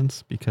tiny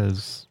ones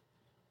because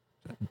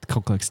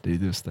Coke likes to do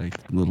this, like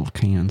little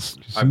cans.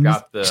 I've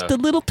got just a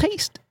little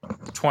taste.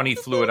 20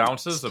 fluid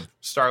ounces of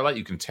Starlight.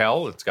 You can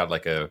tell it's got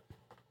like a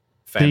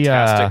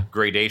fantastic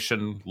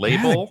gradation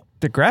label. Yeah,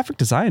 the graphic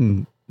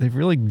design, they've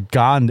really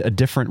gone a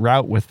different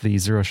route with the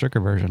zero sugar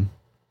version.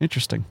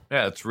 Interesting.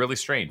 Yeah, it's really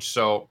strange.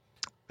 So,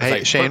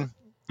 hey, Shane,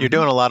 you're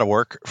doing a lot of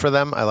work for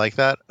them. I like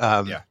that.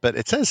 Yeah. But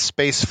it says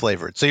space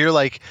flavored. So you're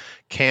like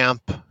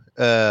campfire,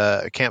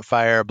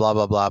 blah,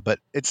 blah, blah. But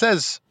it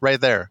says right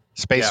there,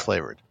 space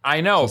flavored. I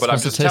know, but I'm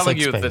supposed just to taste telling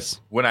like you space.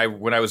 that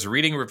when I was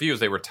reading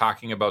reviews, they were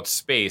talking about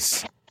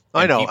space.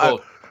 I know.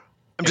 People,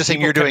 I'm just saying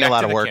people you're doing a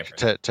lot connect of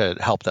to the work campfire.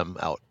 to help them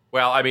out.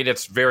 Well, I mean,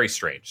 it's very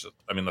strange.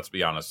 I mean, let's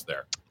be honest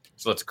there.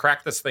 So let's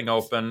crack this thing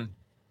open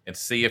and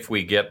see if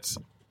we get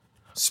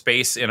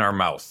space in our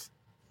mouth.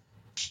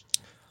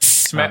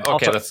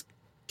 Okay, let's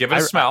give it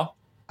a smell.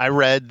 I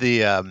read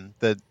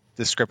the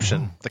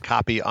description, the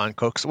copy on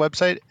Coke's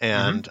website,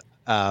 and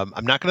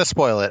I'm not going to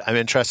spoil it. I'm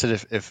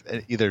interested if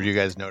either of you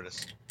guys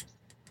notice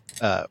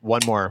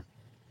one more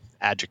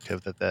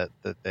adjective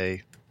that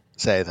they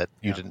say that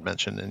you didn't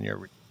mention in your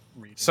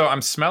reading. So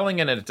I'm smelling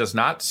it, and it does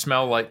not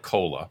smell like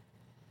cola.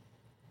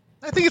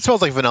 I think it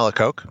smells like vanilla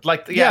Coke.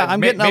 Like I'm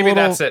getting maybe a little,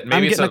 that's it.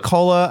 Maybe I'm getting a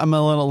cola. I'm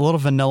a little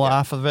vanilla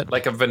off of it.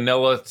 like a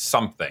vanilla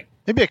something.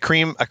 Maybe a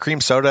cream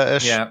soda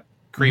ish. Yeah,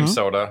 cream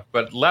soda,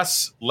 but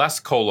less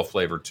cola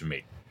flavored to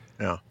me.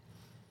 Yeah.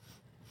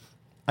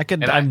 I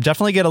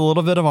definitely get a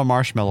little bit of a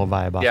marshmallow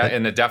vibe off it. Yeah,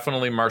 and it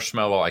definitely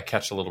marshmallow. I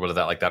catch a little bit of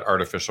that, like that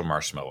artificial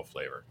marshmallow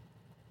flavor.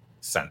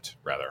 Scent,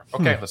 rather.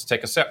 Okay, let's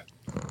take a sip.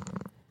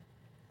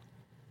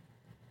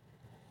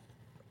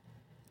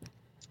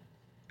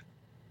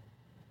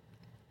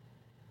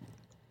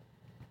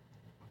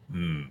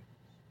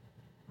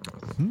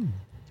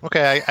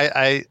 Okay,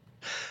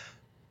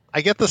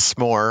 I get the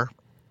s'more.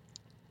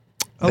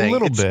 A thing.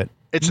 little It's- bit.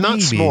 It's not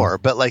Maybe. s'more,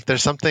 but like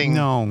there's something.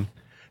 No.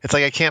 It's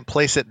like I can't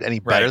place it any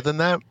better Right. than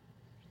that.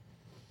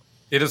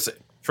 It is,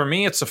 for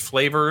me, it's a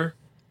flavor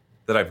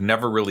that I've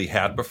never really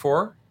had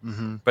before,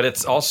 but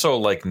it's also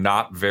like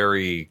not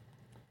very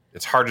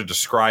it's hard to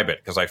describe it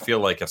because I feel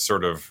like it's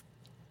sort of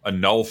a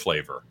null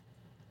flavor.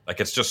 Like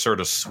it's just sort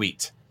of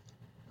sweet.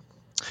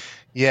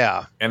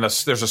 Yeah. And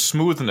there's a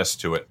smoothness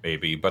to it,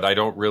 maybe, but I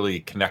don't really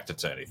connect it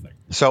to anything.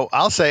 So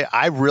I'll say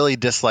I really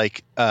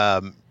dislike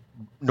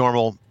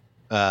normal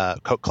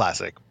Coke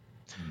Classic.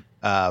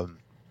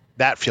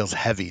 That feels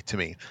heavy to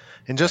me.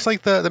 And just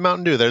like the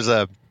Mountain Dew, there's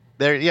a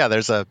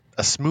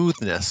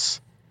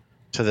smoothness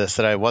to this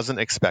that I wasn't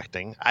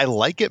expecting. I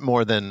like it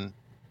more than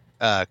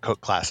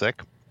Coke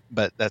Classic,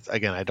 but that's,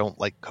 again, I don't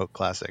like Coke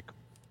Classic.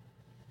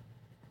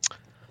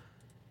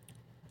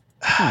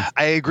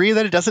 I agree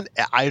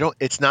that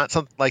it's not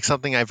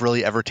something I've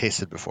really ever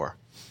tasted before.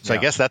 So I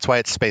guess that's why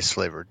it's space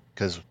flavored,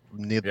 because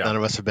none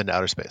of us have been to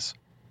outer space.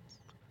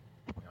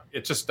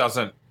 It just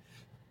doesn't.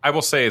 I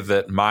will say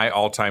that my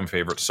all-time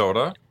favorite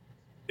soda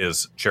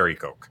is Cherry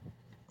Coke.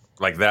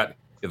 Like that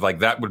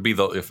would be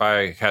if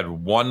I had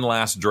one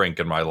last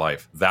drink in my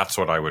life, that's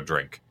what I would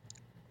drink.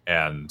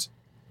 And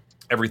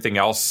everything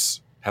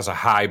else has a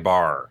high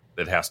bar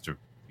that has to,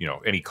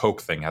 any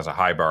Coke thing has a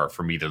high bar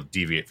for me to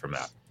deviate from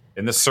that.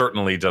 And this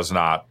certainly does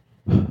not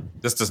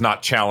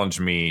challenge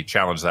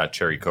that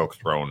Cherry Coke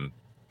throne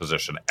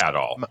position at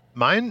all.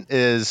 Mine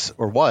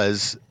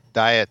was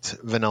Diet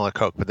Vanilla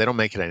Coke, but they don't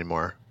make it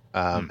anymore.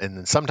 And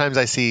then sometimes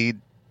I see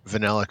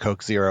Vanilla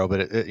Coke Zero, but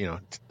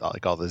it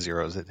like all the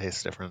zeros, it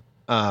tastes different.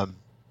 And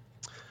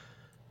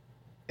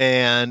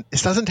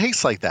it doesn't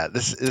taste like that.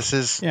 This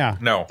is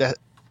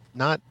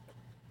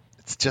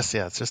it's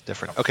just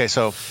different. Okay,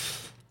 so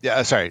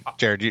sorry,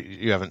 Jared,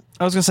 you haven't.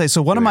 I was gonna say,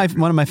 so one of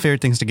my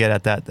favorite things to get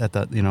at that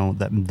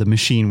the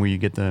machine where you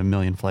get the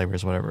million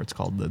flavors, whatever it's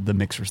called, the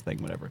mixers thing,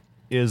 whatever,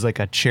 is like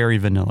a cherry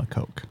vanilla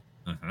Coke.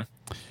 Mm-hmm.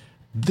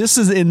 This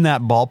is in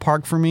that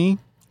ballpark for me.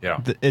 Yeah,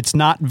 it's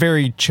not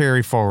very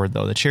cherry forward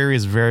though. The cherry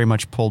is very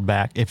much pulled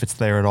back if it's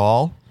there at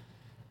all.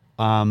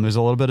 There's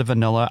a little bit of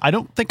vanilla. I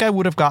don't think I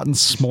would have gotten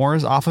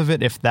s'mores off of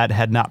it if that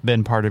had not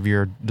been part of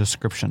your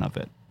description of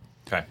it.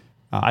 Okay,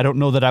 I don't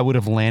know that I would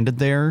have landed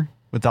there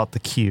without the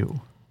Q.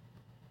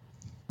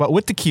 But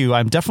with the Q,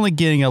 I'm definitely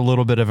getting a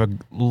little bit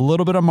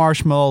of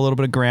marshmallow, a little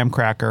bit of graham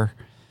cracker.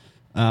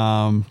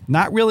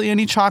 Not really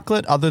any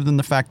chocolate other than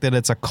the fact that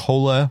it's a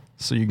cola,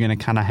 so you're going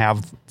to kind of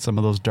have some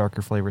of those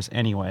darker flavors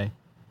anyway.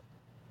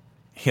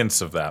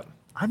 Hints of that.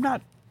 I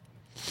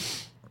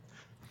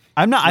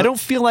don't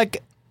feel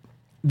like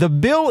the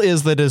bill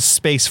is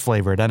space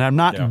flavored, and I'm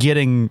not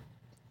getting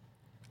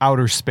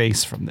outer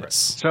space from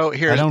this. So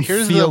I don't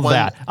feel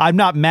that. I'm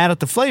not mad at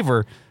the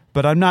flavor,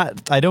 but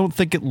I don't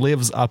think it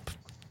lives up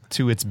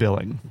to its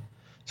billing.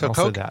 So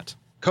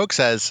Coke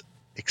says,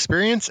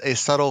 experience a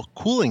subtle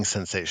cooling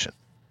sensation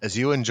as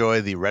you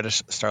enjoy the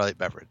reddish Starlight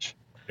beverage.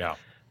 Yeah.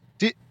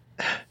 Do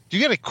you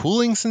get a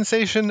cooling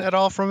sensation at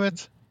all from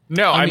it?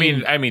 No, I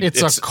mean,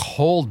 it's a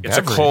cold beverage.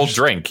 It's a cold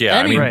drink. Yeah,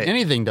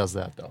 anything does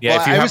that though.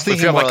 Yeah, I was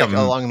thinking more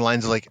along the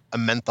lines of like a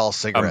menthol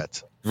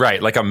cigarette.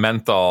 Right, like a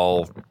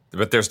menthol,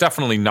 but there's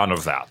definitely none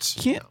of that.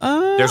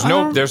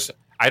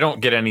 I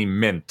don't get any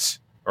mint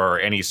or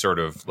any sort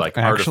of like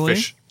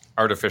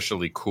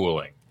artificially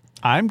cooling.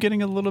 I'm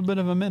getting a little bit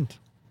of a mint.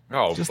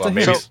 Oh,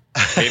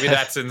 maybe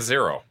that's in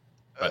zero,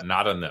 but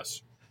not in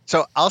this.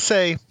 So I'll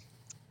say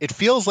it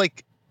feels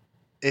like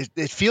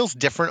it feels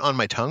different on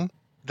my tongue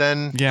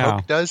than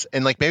Coke does,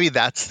 and like maybe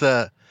that's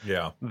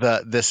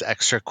this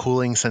extra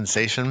cooling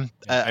sensation.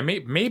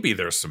 Maybe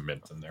there's some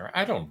mint in there.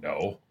 I don't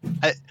know.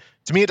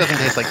 To me, it doesn't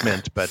taste like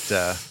mint, but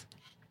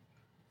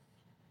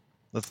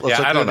let's look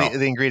at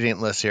the ingredient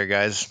list here,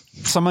 guys.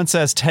 Someone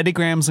says Teddy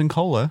Grahams and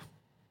cola.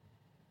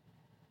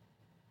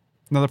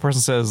 Another person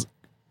says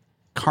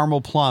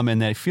caramel plum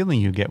and that feeling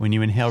you get when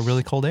you inhale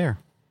really cold air.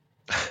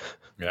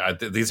 Yeah,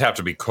 these have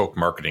to be Coke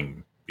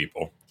marketing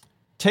people.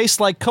 Tastes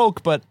like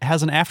Coke, but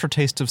has an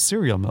aftertaste of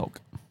cereal milk.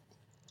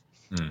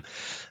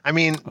 I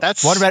mean,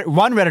 that's... One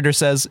Redditor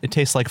says it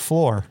tastes like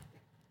floor.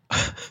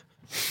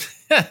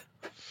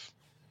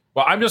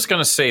 Well, I'm just going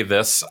to say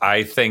this.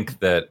 I think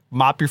that...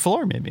 Mop your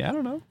floor, maybe. I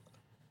don't know.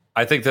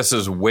 I think this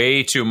is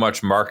way too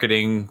much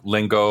marketing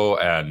lingo,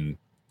 and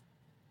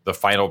the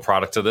final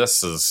product of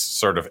this is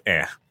sort of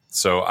eh.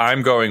 So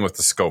I'm going with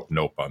the scope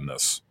nope on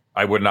this.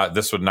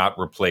 This would not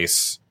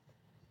replace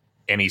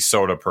any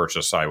soda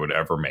purchase I would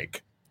ever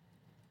make.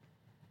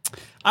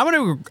 I'm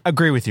going to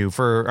agree with you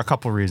for a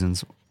couple of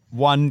reasons.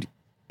 One,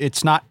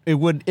 if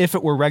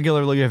it were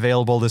regularly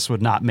available, this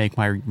would not make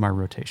my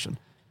rotation.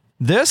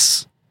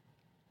 This,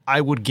 I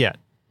would get.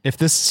 If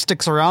this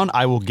sticks around,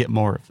 I will get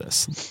more of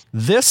this.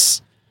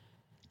 This,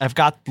 I've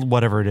got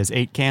whatever it is,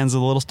 8 cans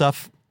of the little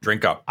stuff.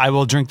 Drink up. I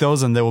will drink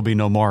those and there will be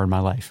no more in my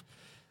life.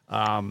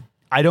 I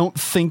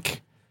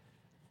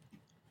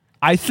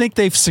think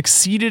they've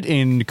succeeded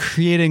in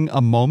creating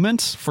a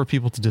moment for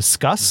people to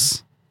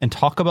discuss and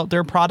talk about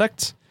their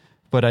product.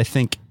 But I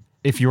think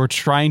if you're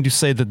trying to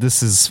say that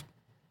this is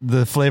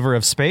the flavor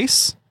of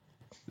space,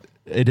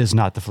 it is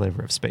not the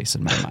flavor of space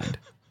in my mind.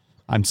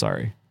 I'm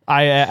sorry.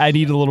 I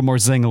need a little more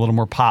zing, a little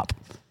more pop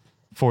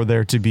for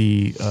there to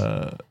be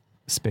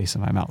space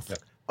in my mouth.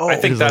 I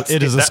think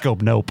it is a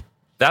scope nope.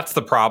 That's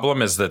the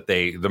problem, is that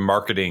the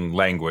marketing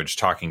language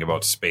talking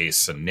about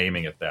space and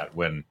naming it that,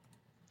 when,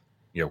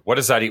 what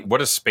is that?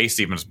 What is space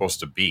even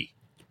supposed to be?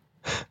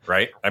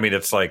 Right? I mean,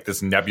 it's like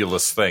this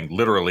nebulous thing,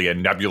 literally a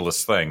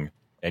nebulous thing.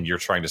 And you're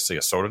trying to say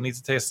a soda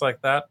needs to taste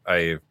like that.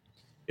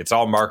 It's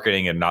all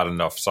marketing and not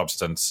enough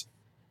substance.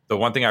 The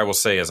one thing I will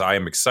say is I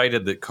am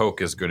excited that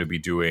Coke is going to be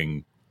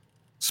doing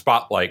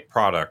spotlight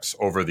products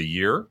over the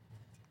year.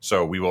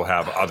 So we will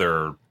have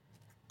other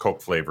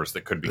Coke flavors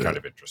that could be kind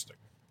of interesting.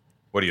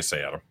 What do you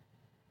say, Adam?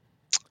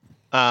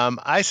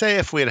 I say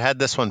if we had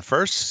this one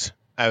first,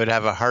 I would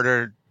have a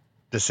harder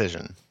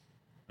decision.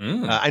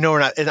 I know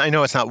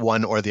it's not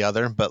one or the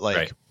other, but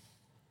right.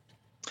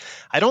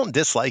 I don't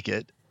dislike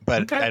it,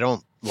 but I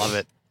don't love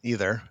it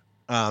either.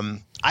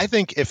 I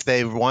think if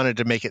they wanted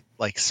to make it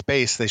like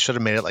space, they should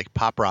have made it like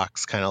Pop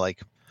Rocks, kind of like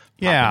pop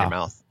in your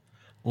mouth.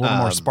 A little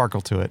more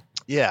sparkle to it.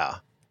 Yeah.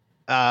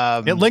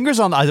 It lingers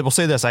on. I will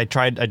say this. I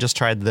just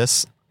tried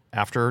this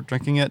after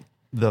drinking it.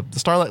 The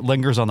Starlight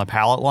lingers on the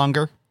palate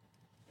longer.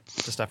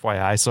 Just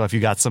FYI. So if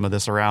you got some of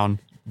this around,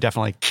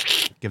 definitely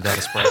give that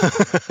a spray.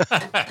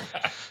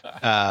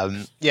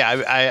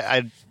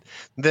 I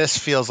this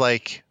feels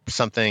like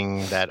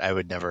something that I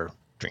would never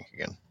drink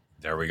again.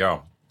 There we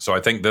go. So I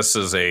think this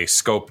is a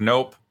scope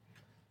nope.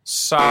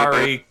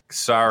 Sorry,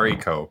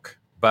 Coke.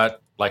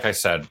 But like I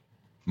said,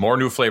 more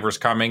new flavors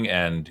coming,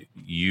 and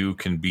you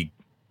can be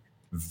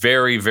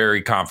very,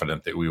 very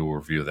confident that we will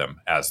review them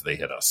as they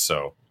hit us.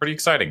 So pretty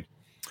exciting.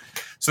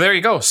 So there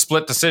you go.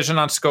 Split decision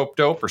on scope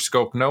dope or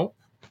scope nope.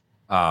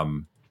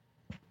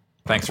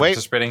 Thanks for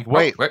participating.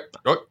 Wait.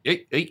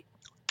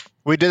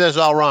 We did this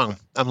all wrong.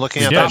 I'm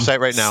looking at the website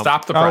right now.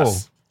 Stop the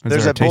press.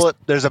 There's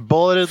a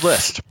bulleted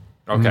list.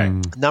 Okay.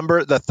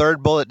 The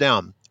third bullet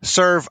down.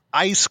 Serve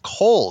ice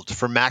cold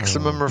for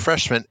maximum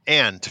refreshment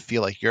and to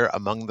feel like you're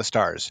among the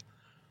stars.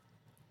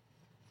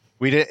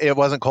 It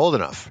wasn't cold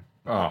enough.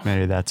 Oh.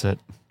 Maybe that's it.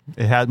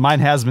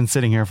 Mine has been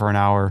sitting here for an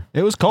hour.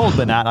 It was cold,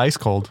 but not ice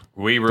cold.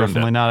 We ruined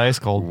Definitely it. not ice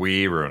cold.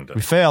 We ruined it.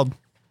 We failed.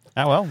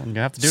 Oh, well, I'm going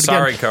to have to do it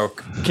Sorry, again.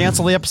 Coke.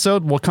 Cancel the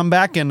episode. We'll come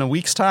back in a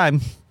week's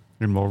time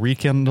and we'll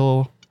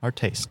rekindle our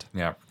taste.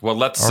 Yeah. Well,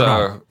 let's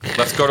go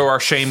to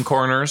our shame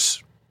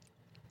corners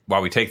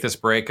while we take this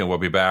break, and we'll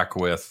be back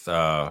with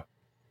a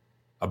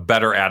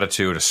better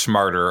attitude, a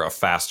smarter, a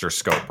faster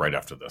scope right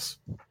after this.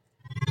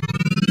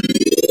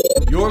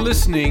 You're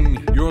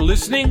listening to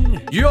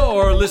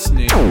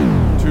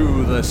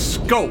The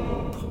Scope.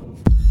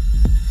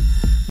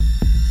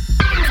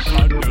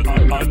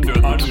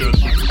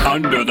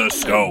 Under the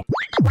Scope.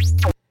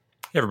 Hey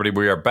everybody,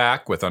 we are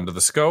back with Under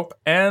the Scope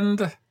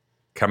and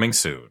coming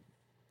soon.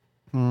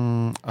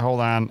 Hold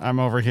on. I'm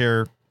over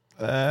here.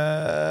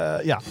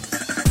 Yeah.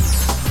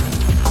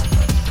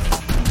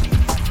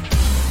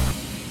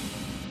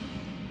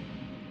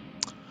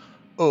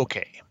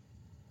 Okay.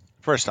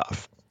 First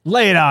off,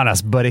 lay it on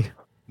us, buddy.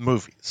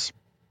 Movies.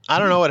 I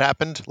don't know what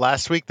happened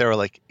last week. There were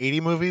like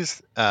 80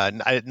 movies.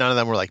 None of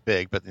them were like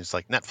big, but it's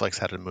like Netflix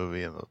had a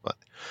movie.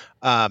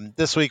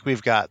 This week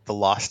we've got The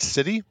Lost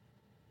City,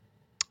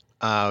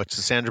 which is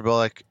a Sandra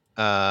Bullock,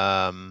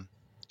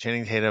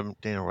 Channing Tatum,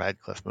 Daniel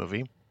Radcliffe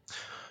movie.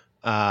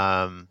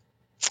 And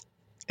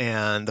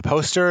the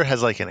poster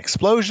has like an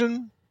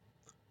explosion.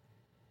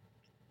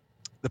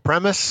 The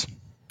premise,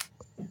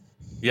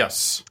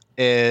 yes,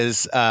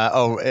 is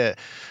a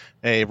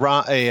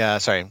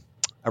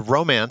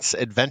romance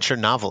adventure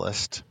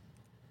novelist.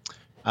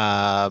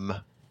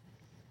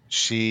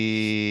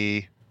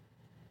 She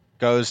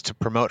goes to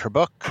promote her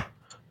book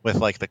with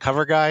like the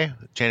cover guy,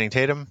 Channing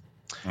Tatum,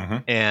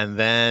 and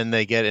then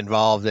they get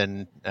involved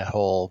in a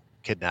whole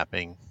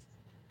kidnapping.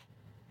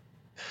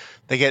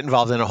 They get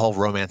involved in a whole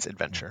romance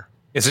adventure.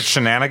 Is it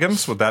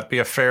shenanigans? Would that be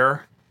a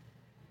fair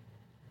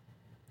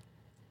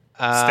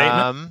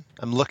statement?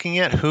 I'm looking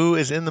at who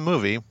is in the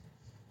movie.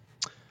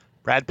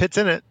 Brad Pitt's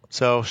in it,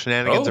 so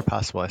shenanigans are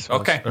possible, I suppose.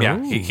 Okay,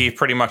 yeah. He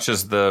pretty much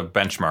is the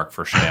benchmark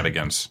for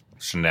shenanigans,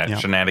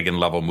 shenanigan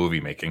level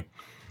movie making.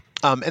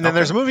 And then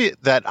there's a movie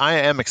that I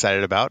am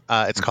excited about.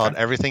 It's called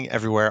Everything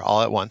Everywhere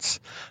All at Once.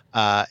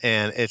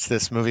 And it's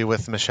this movie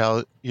with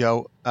Michelle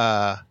Yeoh.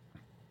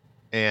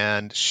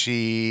 And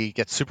she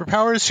gets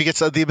superpowers. She gets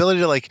the ability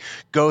to like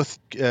go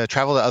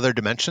travel to other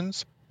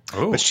dimensions.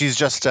 Ooh. But she's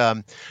just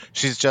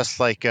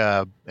like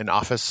an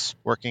office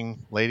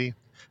working lady.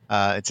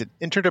 It's an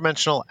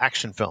interdimensional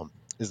action film,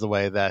 is the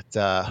way that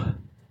the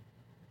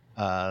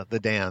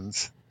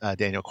Dans,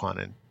 Daniel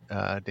Kwan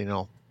and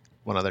Daniel,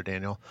 one other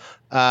Daniel,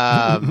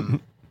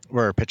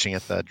 were pitching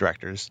at the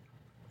directors.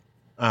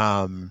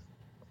 You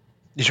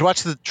should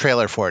watch the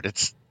trailer for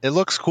it. It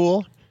looks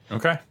cool.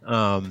 Okay.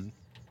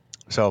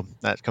 So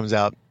that comes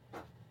out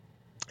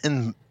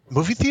in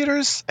movie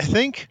theaters, I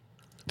think.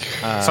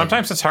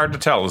 Sometimes it's hard to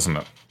tell, isn't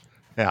it?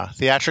 Yeah.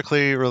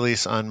 Theatrically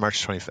release on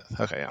March 25th.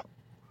 Okay, yeah.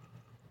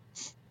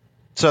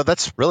 So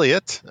that's really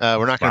it.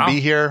 We're not going to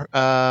be here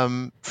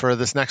for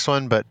this next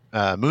one, but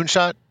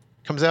Moonshot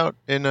comes out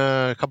in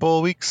a couple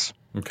of weeks.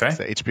 Okay. It's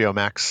the HBO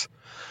Max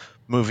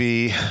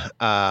movie.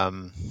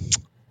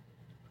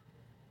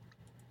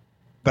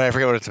 but I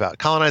forget what it's about.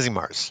 Colonizing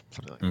Mars.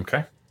 Something like that.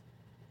 Okay.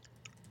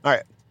 All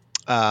right.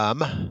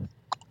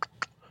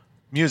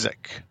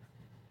 Music.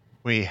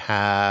 We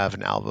have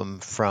an album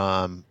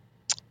from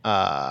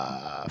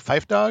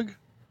Phife Dawg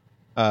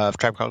of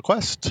Tribe Called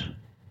Quest.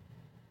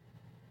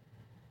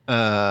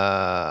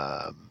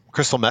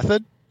 Crystal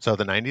Method. So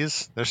the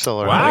 90s. They're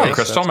still around. Wow,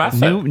 Crystal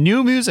Method.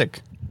 New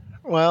music.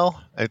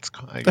 Well, this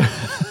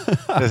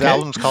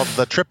album's called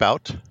The Trip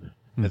Out.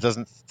 It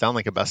doesn't sound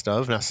like a best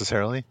of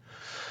necessarily.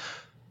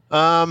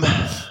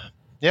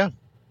 Yeah.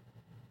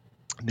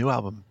 New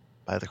album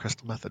by the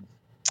Crystal Method.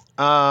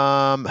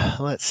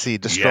 Let's see.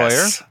 Destroyer.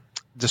 Yes.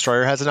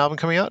 Destroyer has an album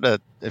coming out.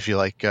 If you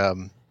like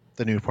the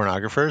New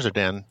Pornographers or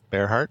Dan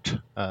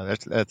Bearhart,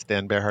 that's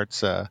Dan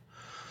Bearhart's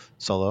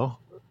solo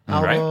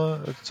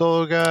album,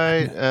 solo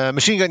guy.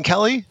 Machine Gun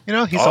Kelly,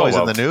 he's always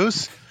in the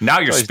news. Now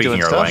you're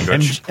speaking our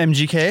language.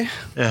 MGK.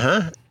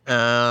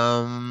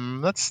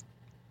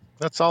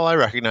 That's all I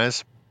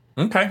recognize.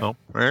 Okay. Oh,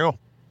 there you go.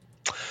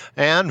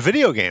 And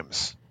video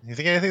games. You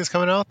think anything's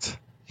coming out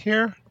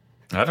here?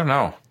 I don't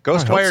know.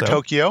 Ghostwire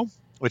Tokyo,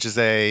 which is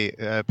a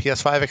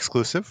PS5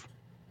 exclusive.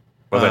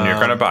 Well, then you're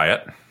going to buy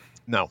it.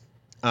 No.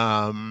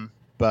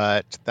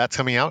 But that's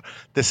coming out.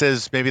 This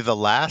is maybe the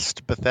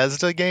last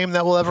Bethesda game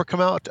that will ever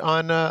come out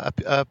on a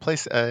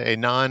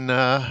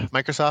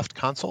non-Microsoft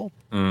console.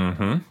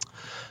 Mm-hmm.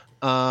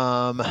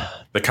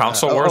 The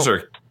console wars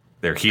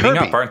they're heating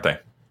up, aren't they?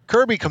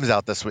 Kirby comes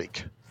out this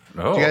week.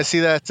 Oh. Did you guys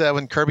see that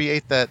when Kirby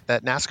ate that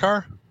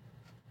NASCAR?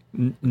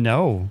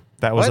 No,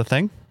 that was a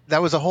thing.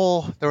 There was a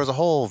whole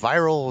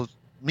viral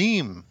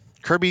meme.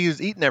 Kirby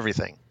was eating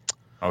everything.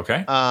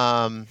 Okay.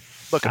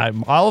 Look,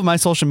 all of my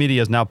social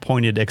media is now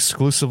pointed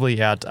exclusively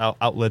at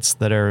outlets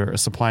that are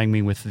supplying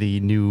me with the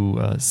new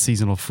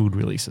seasonal food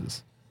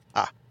releases.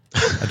 I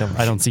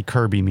don't see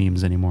Kirby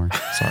memes anymore.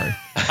 Sorry.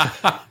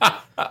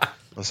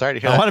 I'm sorry to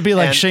hear I want to be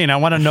like Shane. I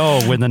want to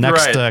know when the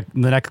next the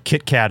next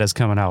Kit Kat is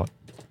coming out.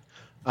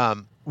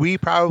 We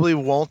probably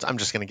won't. I'm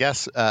just going to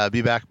guess.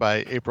 Be back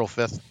by April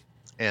 5th,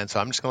 and so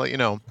I'm just going to let you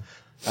know.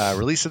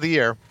 Release of the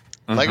year: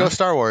 Lego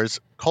Star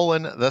Wars: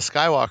 The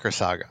Skywalker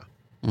Saga.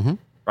 Mm-hmm.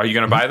 Are you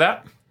going to buy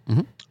that?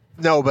 Mm-hmm.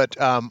 No, but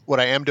what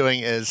I am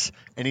doing is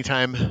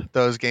anytime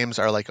those games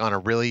are like on a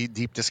really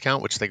deep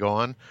discount, which they go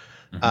on,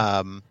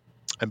 I'm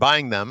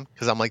buying them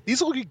because I'm like,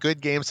 these will be good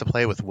games to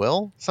play with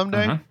Will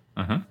someday.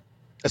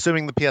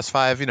 Assuming the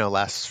PS5,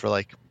 lasts for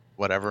like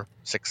whatever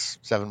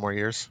 6-7 more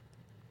years.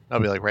 I'll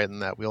be like right in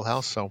that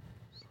wheelhouse. So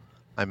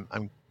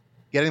I'm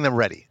getting them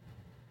ready.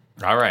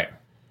 All right.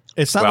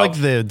 It's not like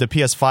the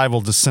PS5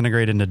 will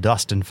disintegrate into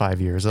dust in 5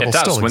 years. It does.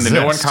 Still when exist. the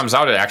new one comes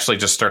out, it actually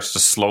just starts to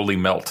slowly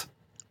melt.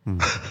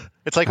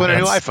 It's like when a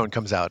new iPhone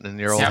comes out and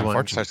your old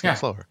one starts getting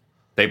slower.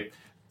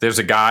 There's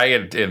a guy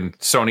in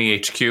Sony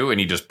HQ and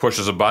he just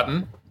pushes a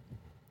button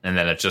and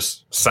then it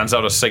just sends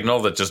out a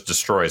signal that just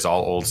destroys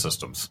all old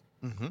systems.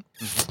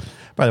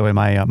 By the way,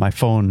 my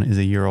phone is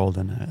a year old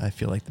and I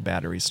feel like the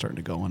battery's starting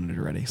to go on it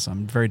already. So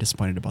I'm very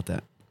disappointed about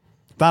that.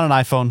 It's not an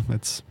iPhone.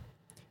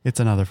 It's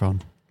another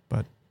phone.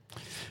 But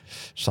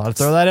just thought I'd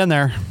throw that in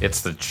there.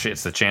 It's the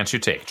chance you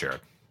take,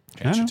 Jared.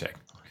 I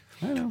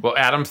know. Well,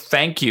 Adam,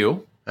 thank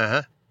you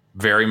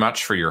very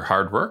much for your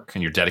hard work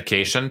and your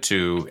dedication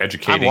to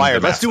educating. I'm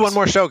wired. The Let's do one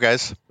more show,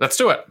 guys. Let's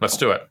do it.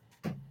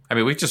 I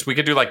mean, we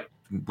could do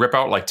rip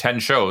out 10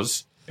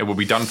 shows. It will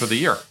be done for the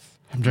year.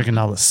 I'm drinking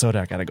all this soda.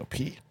 I gotta go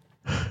pee.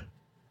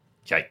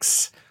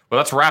 Yikes. Well,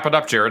 let's wrap it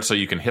up, Jared, so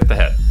you can hit the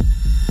head.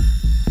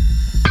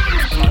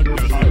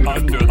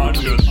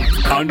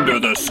 Under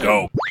the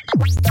scope.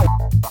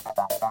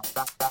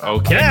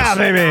 Okay. Yeah,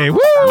 baby. Woo!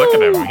 Look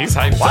at him. He's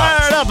hyped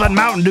Wired up. up and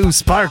Mountain Dew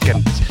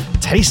sparking.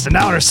 Tasting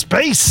outer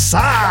space.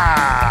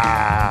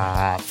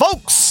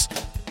 Folks,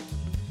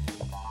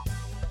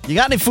 you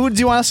got any foods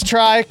you want us to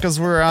try? Because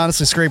we're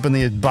honestly scraping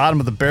the bottom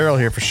of the barrel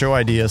here for show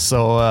ideas.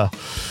 So,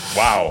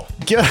 wow.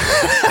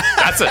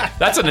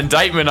 That's an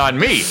indictment on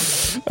me.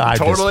 I'm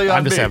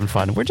just having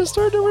fun. We're just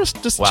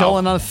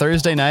chilling on a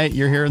Thursday night.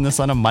 You're hearing this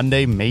on a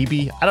Monday,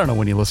 maybe. I don't know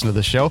when you listen to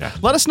the show. Yeah.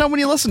 Let us know when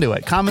you listen to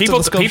it.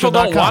 Comments people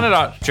don't want it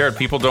on Jared.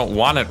 People don't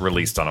want it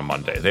released on a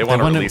Monday. They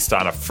want it released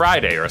on a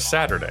Friday or a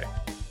Saturday.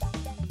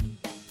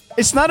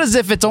 It's not as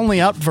if it's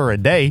only out for a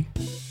day.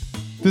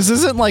 This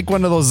isn't like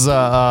one of those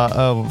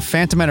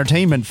Phantom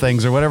Entertainment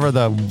things or whatever,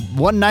 the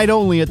one night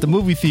only at the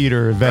movie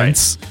theater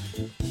events.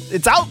 Right.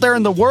 It's out there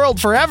in the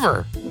world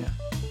forever. Yeah.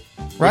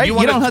 Right?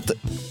 You don't have to.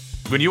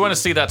 When you want to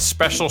see that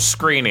special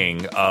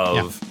screening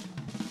of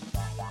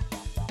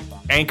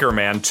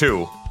Anchorman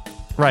 2,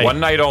 right? One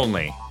night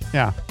only.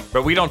 Yeah.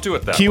 But we don't do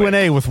it that Q&A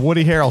way. with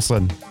Woody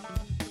Harrelson.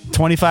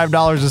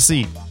 $25 a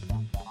seat.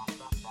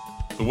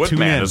 The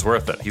Woodman is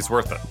worth it. He's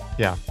worth it.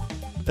 Yeah.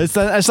 It's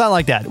not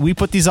like that. We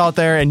put these out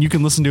there and you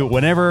can listen to it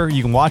whenever.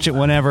 You can watch it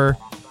whenever.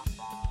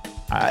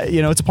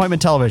 It's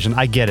appointment television.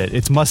 I get it.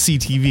 It's must-see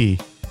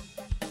TV.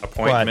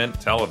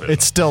 Appointment television.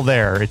 It's still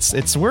there.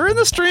 We're in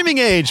the streaming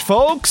age,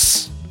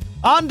 folks.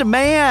 On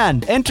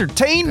demand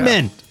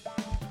entertainment.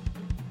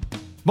 Yeah.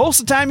 Most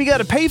of the time you got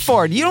to pay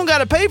for it. You don't got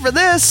to pay for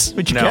this,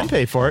 but you can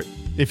pay for it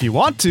if you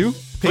want to.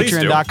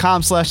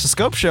 Patreon.com/The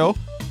Scope Show.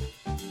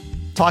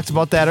 talked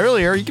about that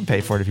earlier. You can pay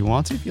for it if you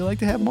want to, if you like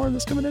to have more of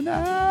this coming in.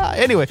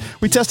 Anyway,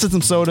 we tested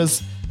some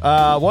sodas.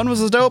 One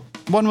was a dope,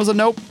 one was a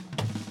nope.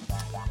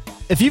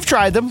 If you've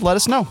tried them, let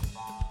us know.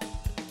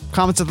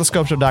 Comments at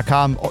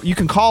thescopeshow.com. You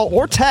can call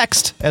or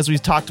text, as we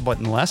talked about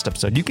in the last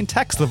episode. You can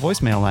text the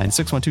voicemail line,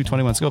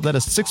 612-21-SCOPE. That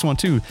is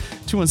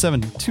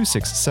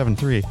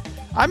 612-217-2673.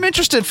 I'm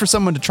interested for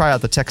someone to try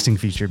out the texting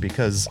feature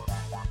because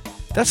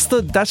that's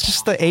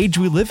just the age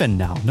we live in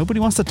now. Nobody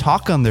wants to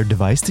talk on their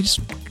device. They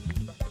just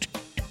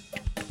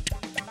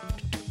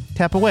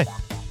tap away.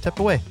 Tap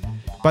away.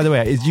 By the way,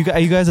 are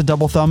you guys a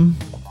double thumb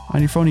on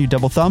your phone? Are you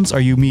double thumbs?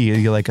 Are you me? Are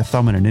you like a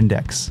thumb and an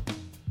index?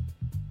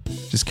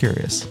 Just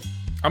curious.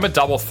 I'm a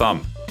double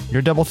thumb. You're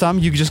a double thumb?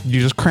 You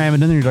just cram it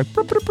in and you're like...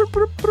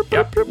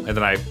 Yep. And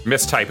then I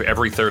mistype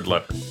every third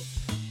letter.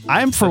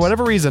 For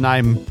whatever reason,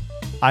 I'm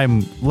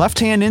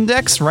left-hand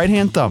index,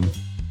 right-hand thumb.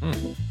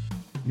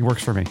 It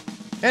works for me.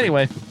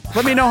 Anyway,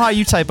 let me know how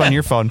you type on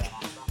your phone.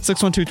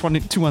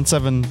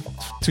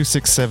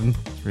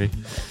 612-217-2673.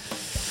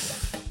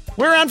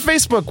 We're on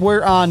Facebook.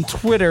 We're on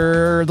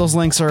Twitter. Those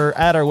links are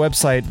at our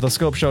website,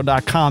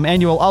 thescopeshow.com.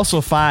 And you will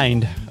also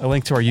find a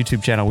link to our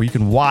YouTube channel where you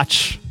can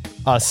watch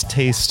us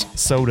taste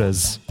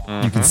sodas.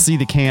 You can see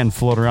the can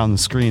float around the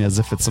screen as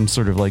if it's some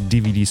sort of like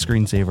DVD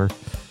screensaver.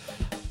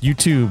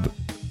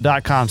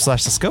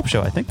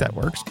 YouTube.com/thescopeshow. I think that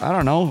works. I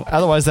don't know.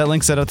 Otherwise, that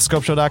link's at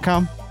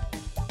thescopeshow.com.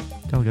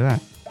 Oh, look at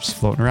that. Just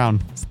floating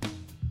around.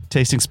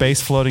 Tasting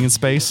space, floating in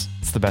space.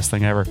 It's the best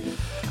thing ever.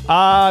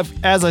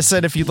 As I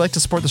said, if you'd like to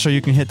support the show,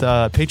 you can hit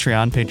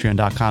Patreon,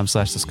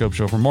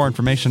 patreon.com/thescopeshow for more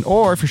information.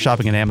 Or if you're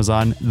shopping at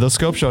Amazon,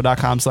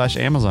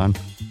 thescopeshow.com/Amazon.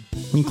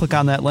 You can click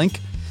on that link.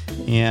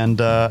 And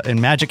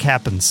magic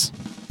happens.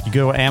 You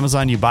go to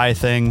Amazon, you buy a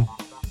thing.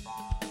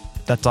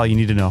 That's all you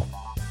need to know.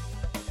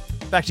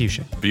 Back to you,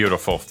 Shane.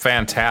 Beautiful.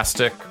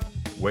 Fantastic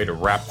way to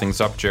wrap things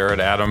up,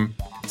 Jared, Adam.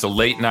 It's a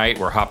late night.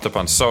 We're hopped up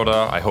on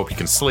soda. I hope you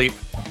can sleep.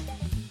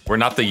 We're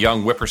not the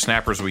young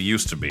whippersnappers we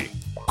used to be.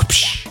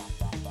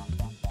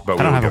 But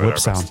I don't have a whip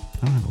sound.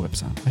 I don't have a whip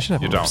sound. I should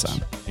have a whip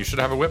sound. You should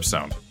have a whip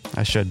sound.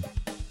 I should.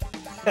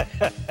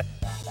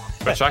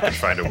 Bet you I could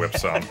find a whip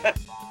sound.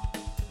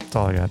 That's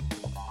all I got.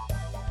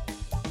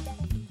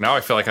 Now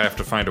I feel like I have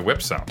to find a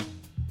whip sound.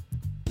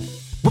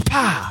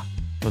 Whoop-pow!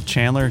 Little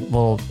Chandler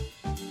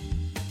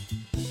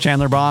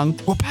bong.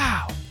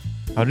 Whoop-pow!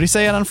 How did he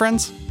say it on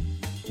Friends?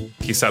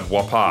 He said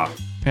whoop-ah.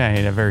 Yeah, he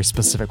had a very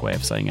specific way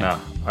of saying it. No,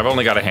 I've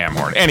only got a ham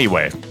horn.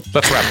 Anyway,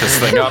 let's wrap this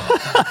thing up.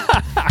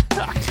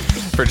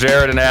 For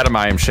Jared and Adam,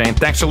 I am Shane.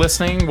 Thanks for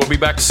listening. We'll be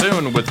back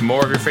soon with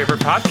more of your favorite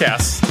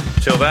podcasts.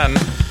 Till then,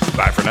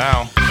 bye for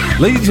now.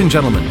 Ladies and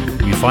gentlemen,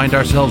 we find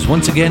ourselves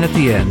once again at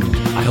the end.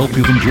 I hope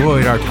you've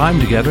enjoyed our time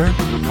together.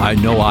 I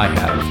know I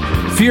have.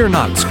 Fear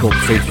not, Scope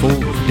faithful.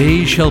 The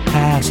days shall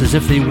pass as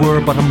if they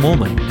were but a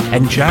moment.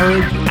 And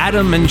Jared,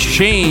 Adam, and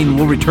Shane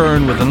will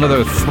return with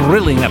another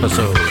thrilling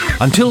episode.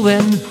 Until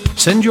then,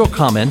 send your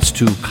comments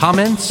to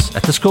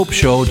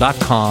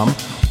comments@thescopeshow.com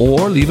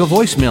or leave a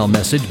voicemail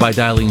message by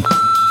dialing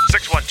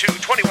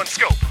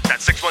 612-21-SCOPE.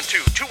 That's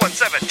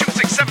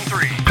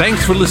 612-217-2673.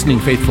 Thanks for listening,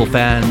 faithful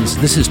fans.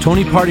 This is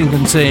Tony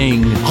Partington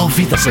saying, Auf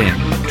Wiedersehen.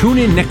 Tune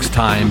in next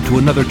time to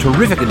another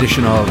terrific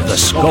edition of The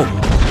Scope.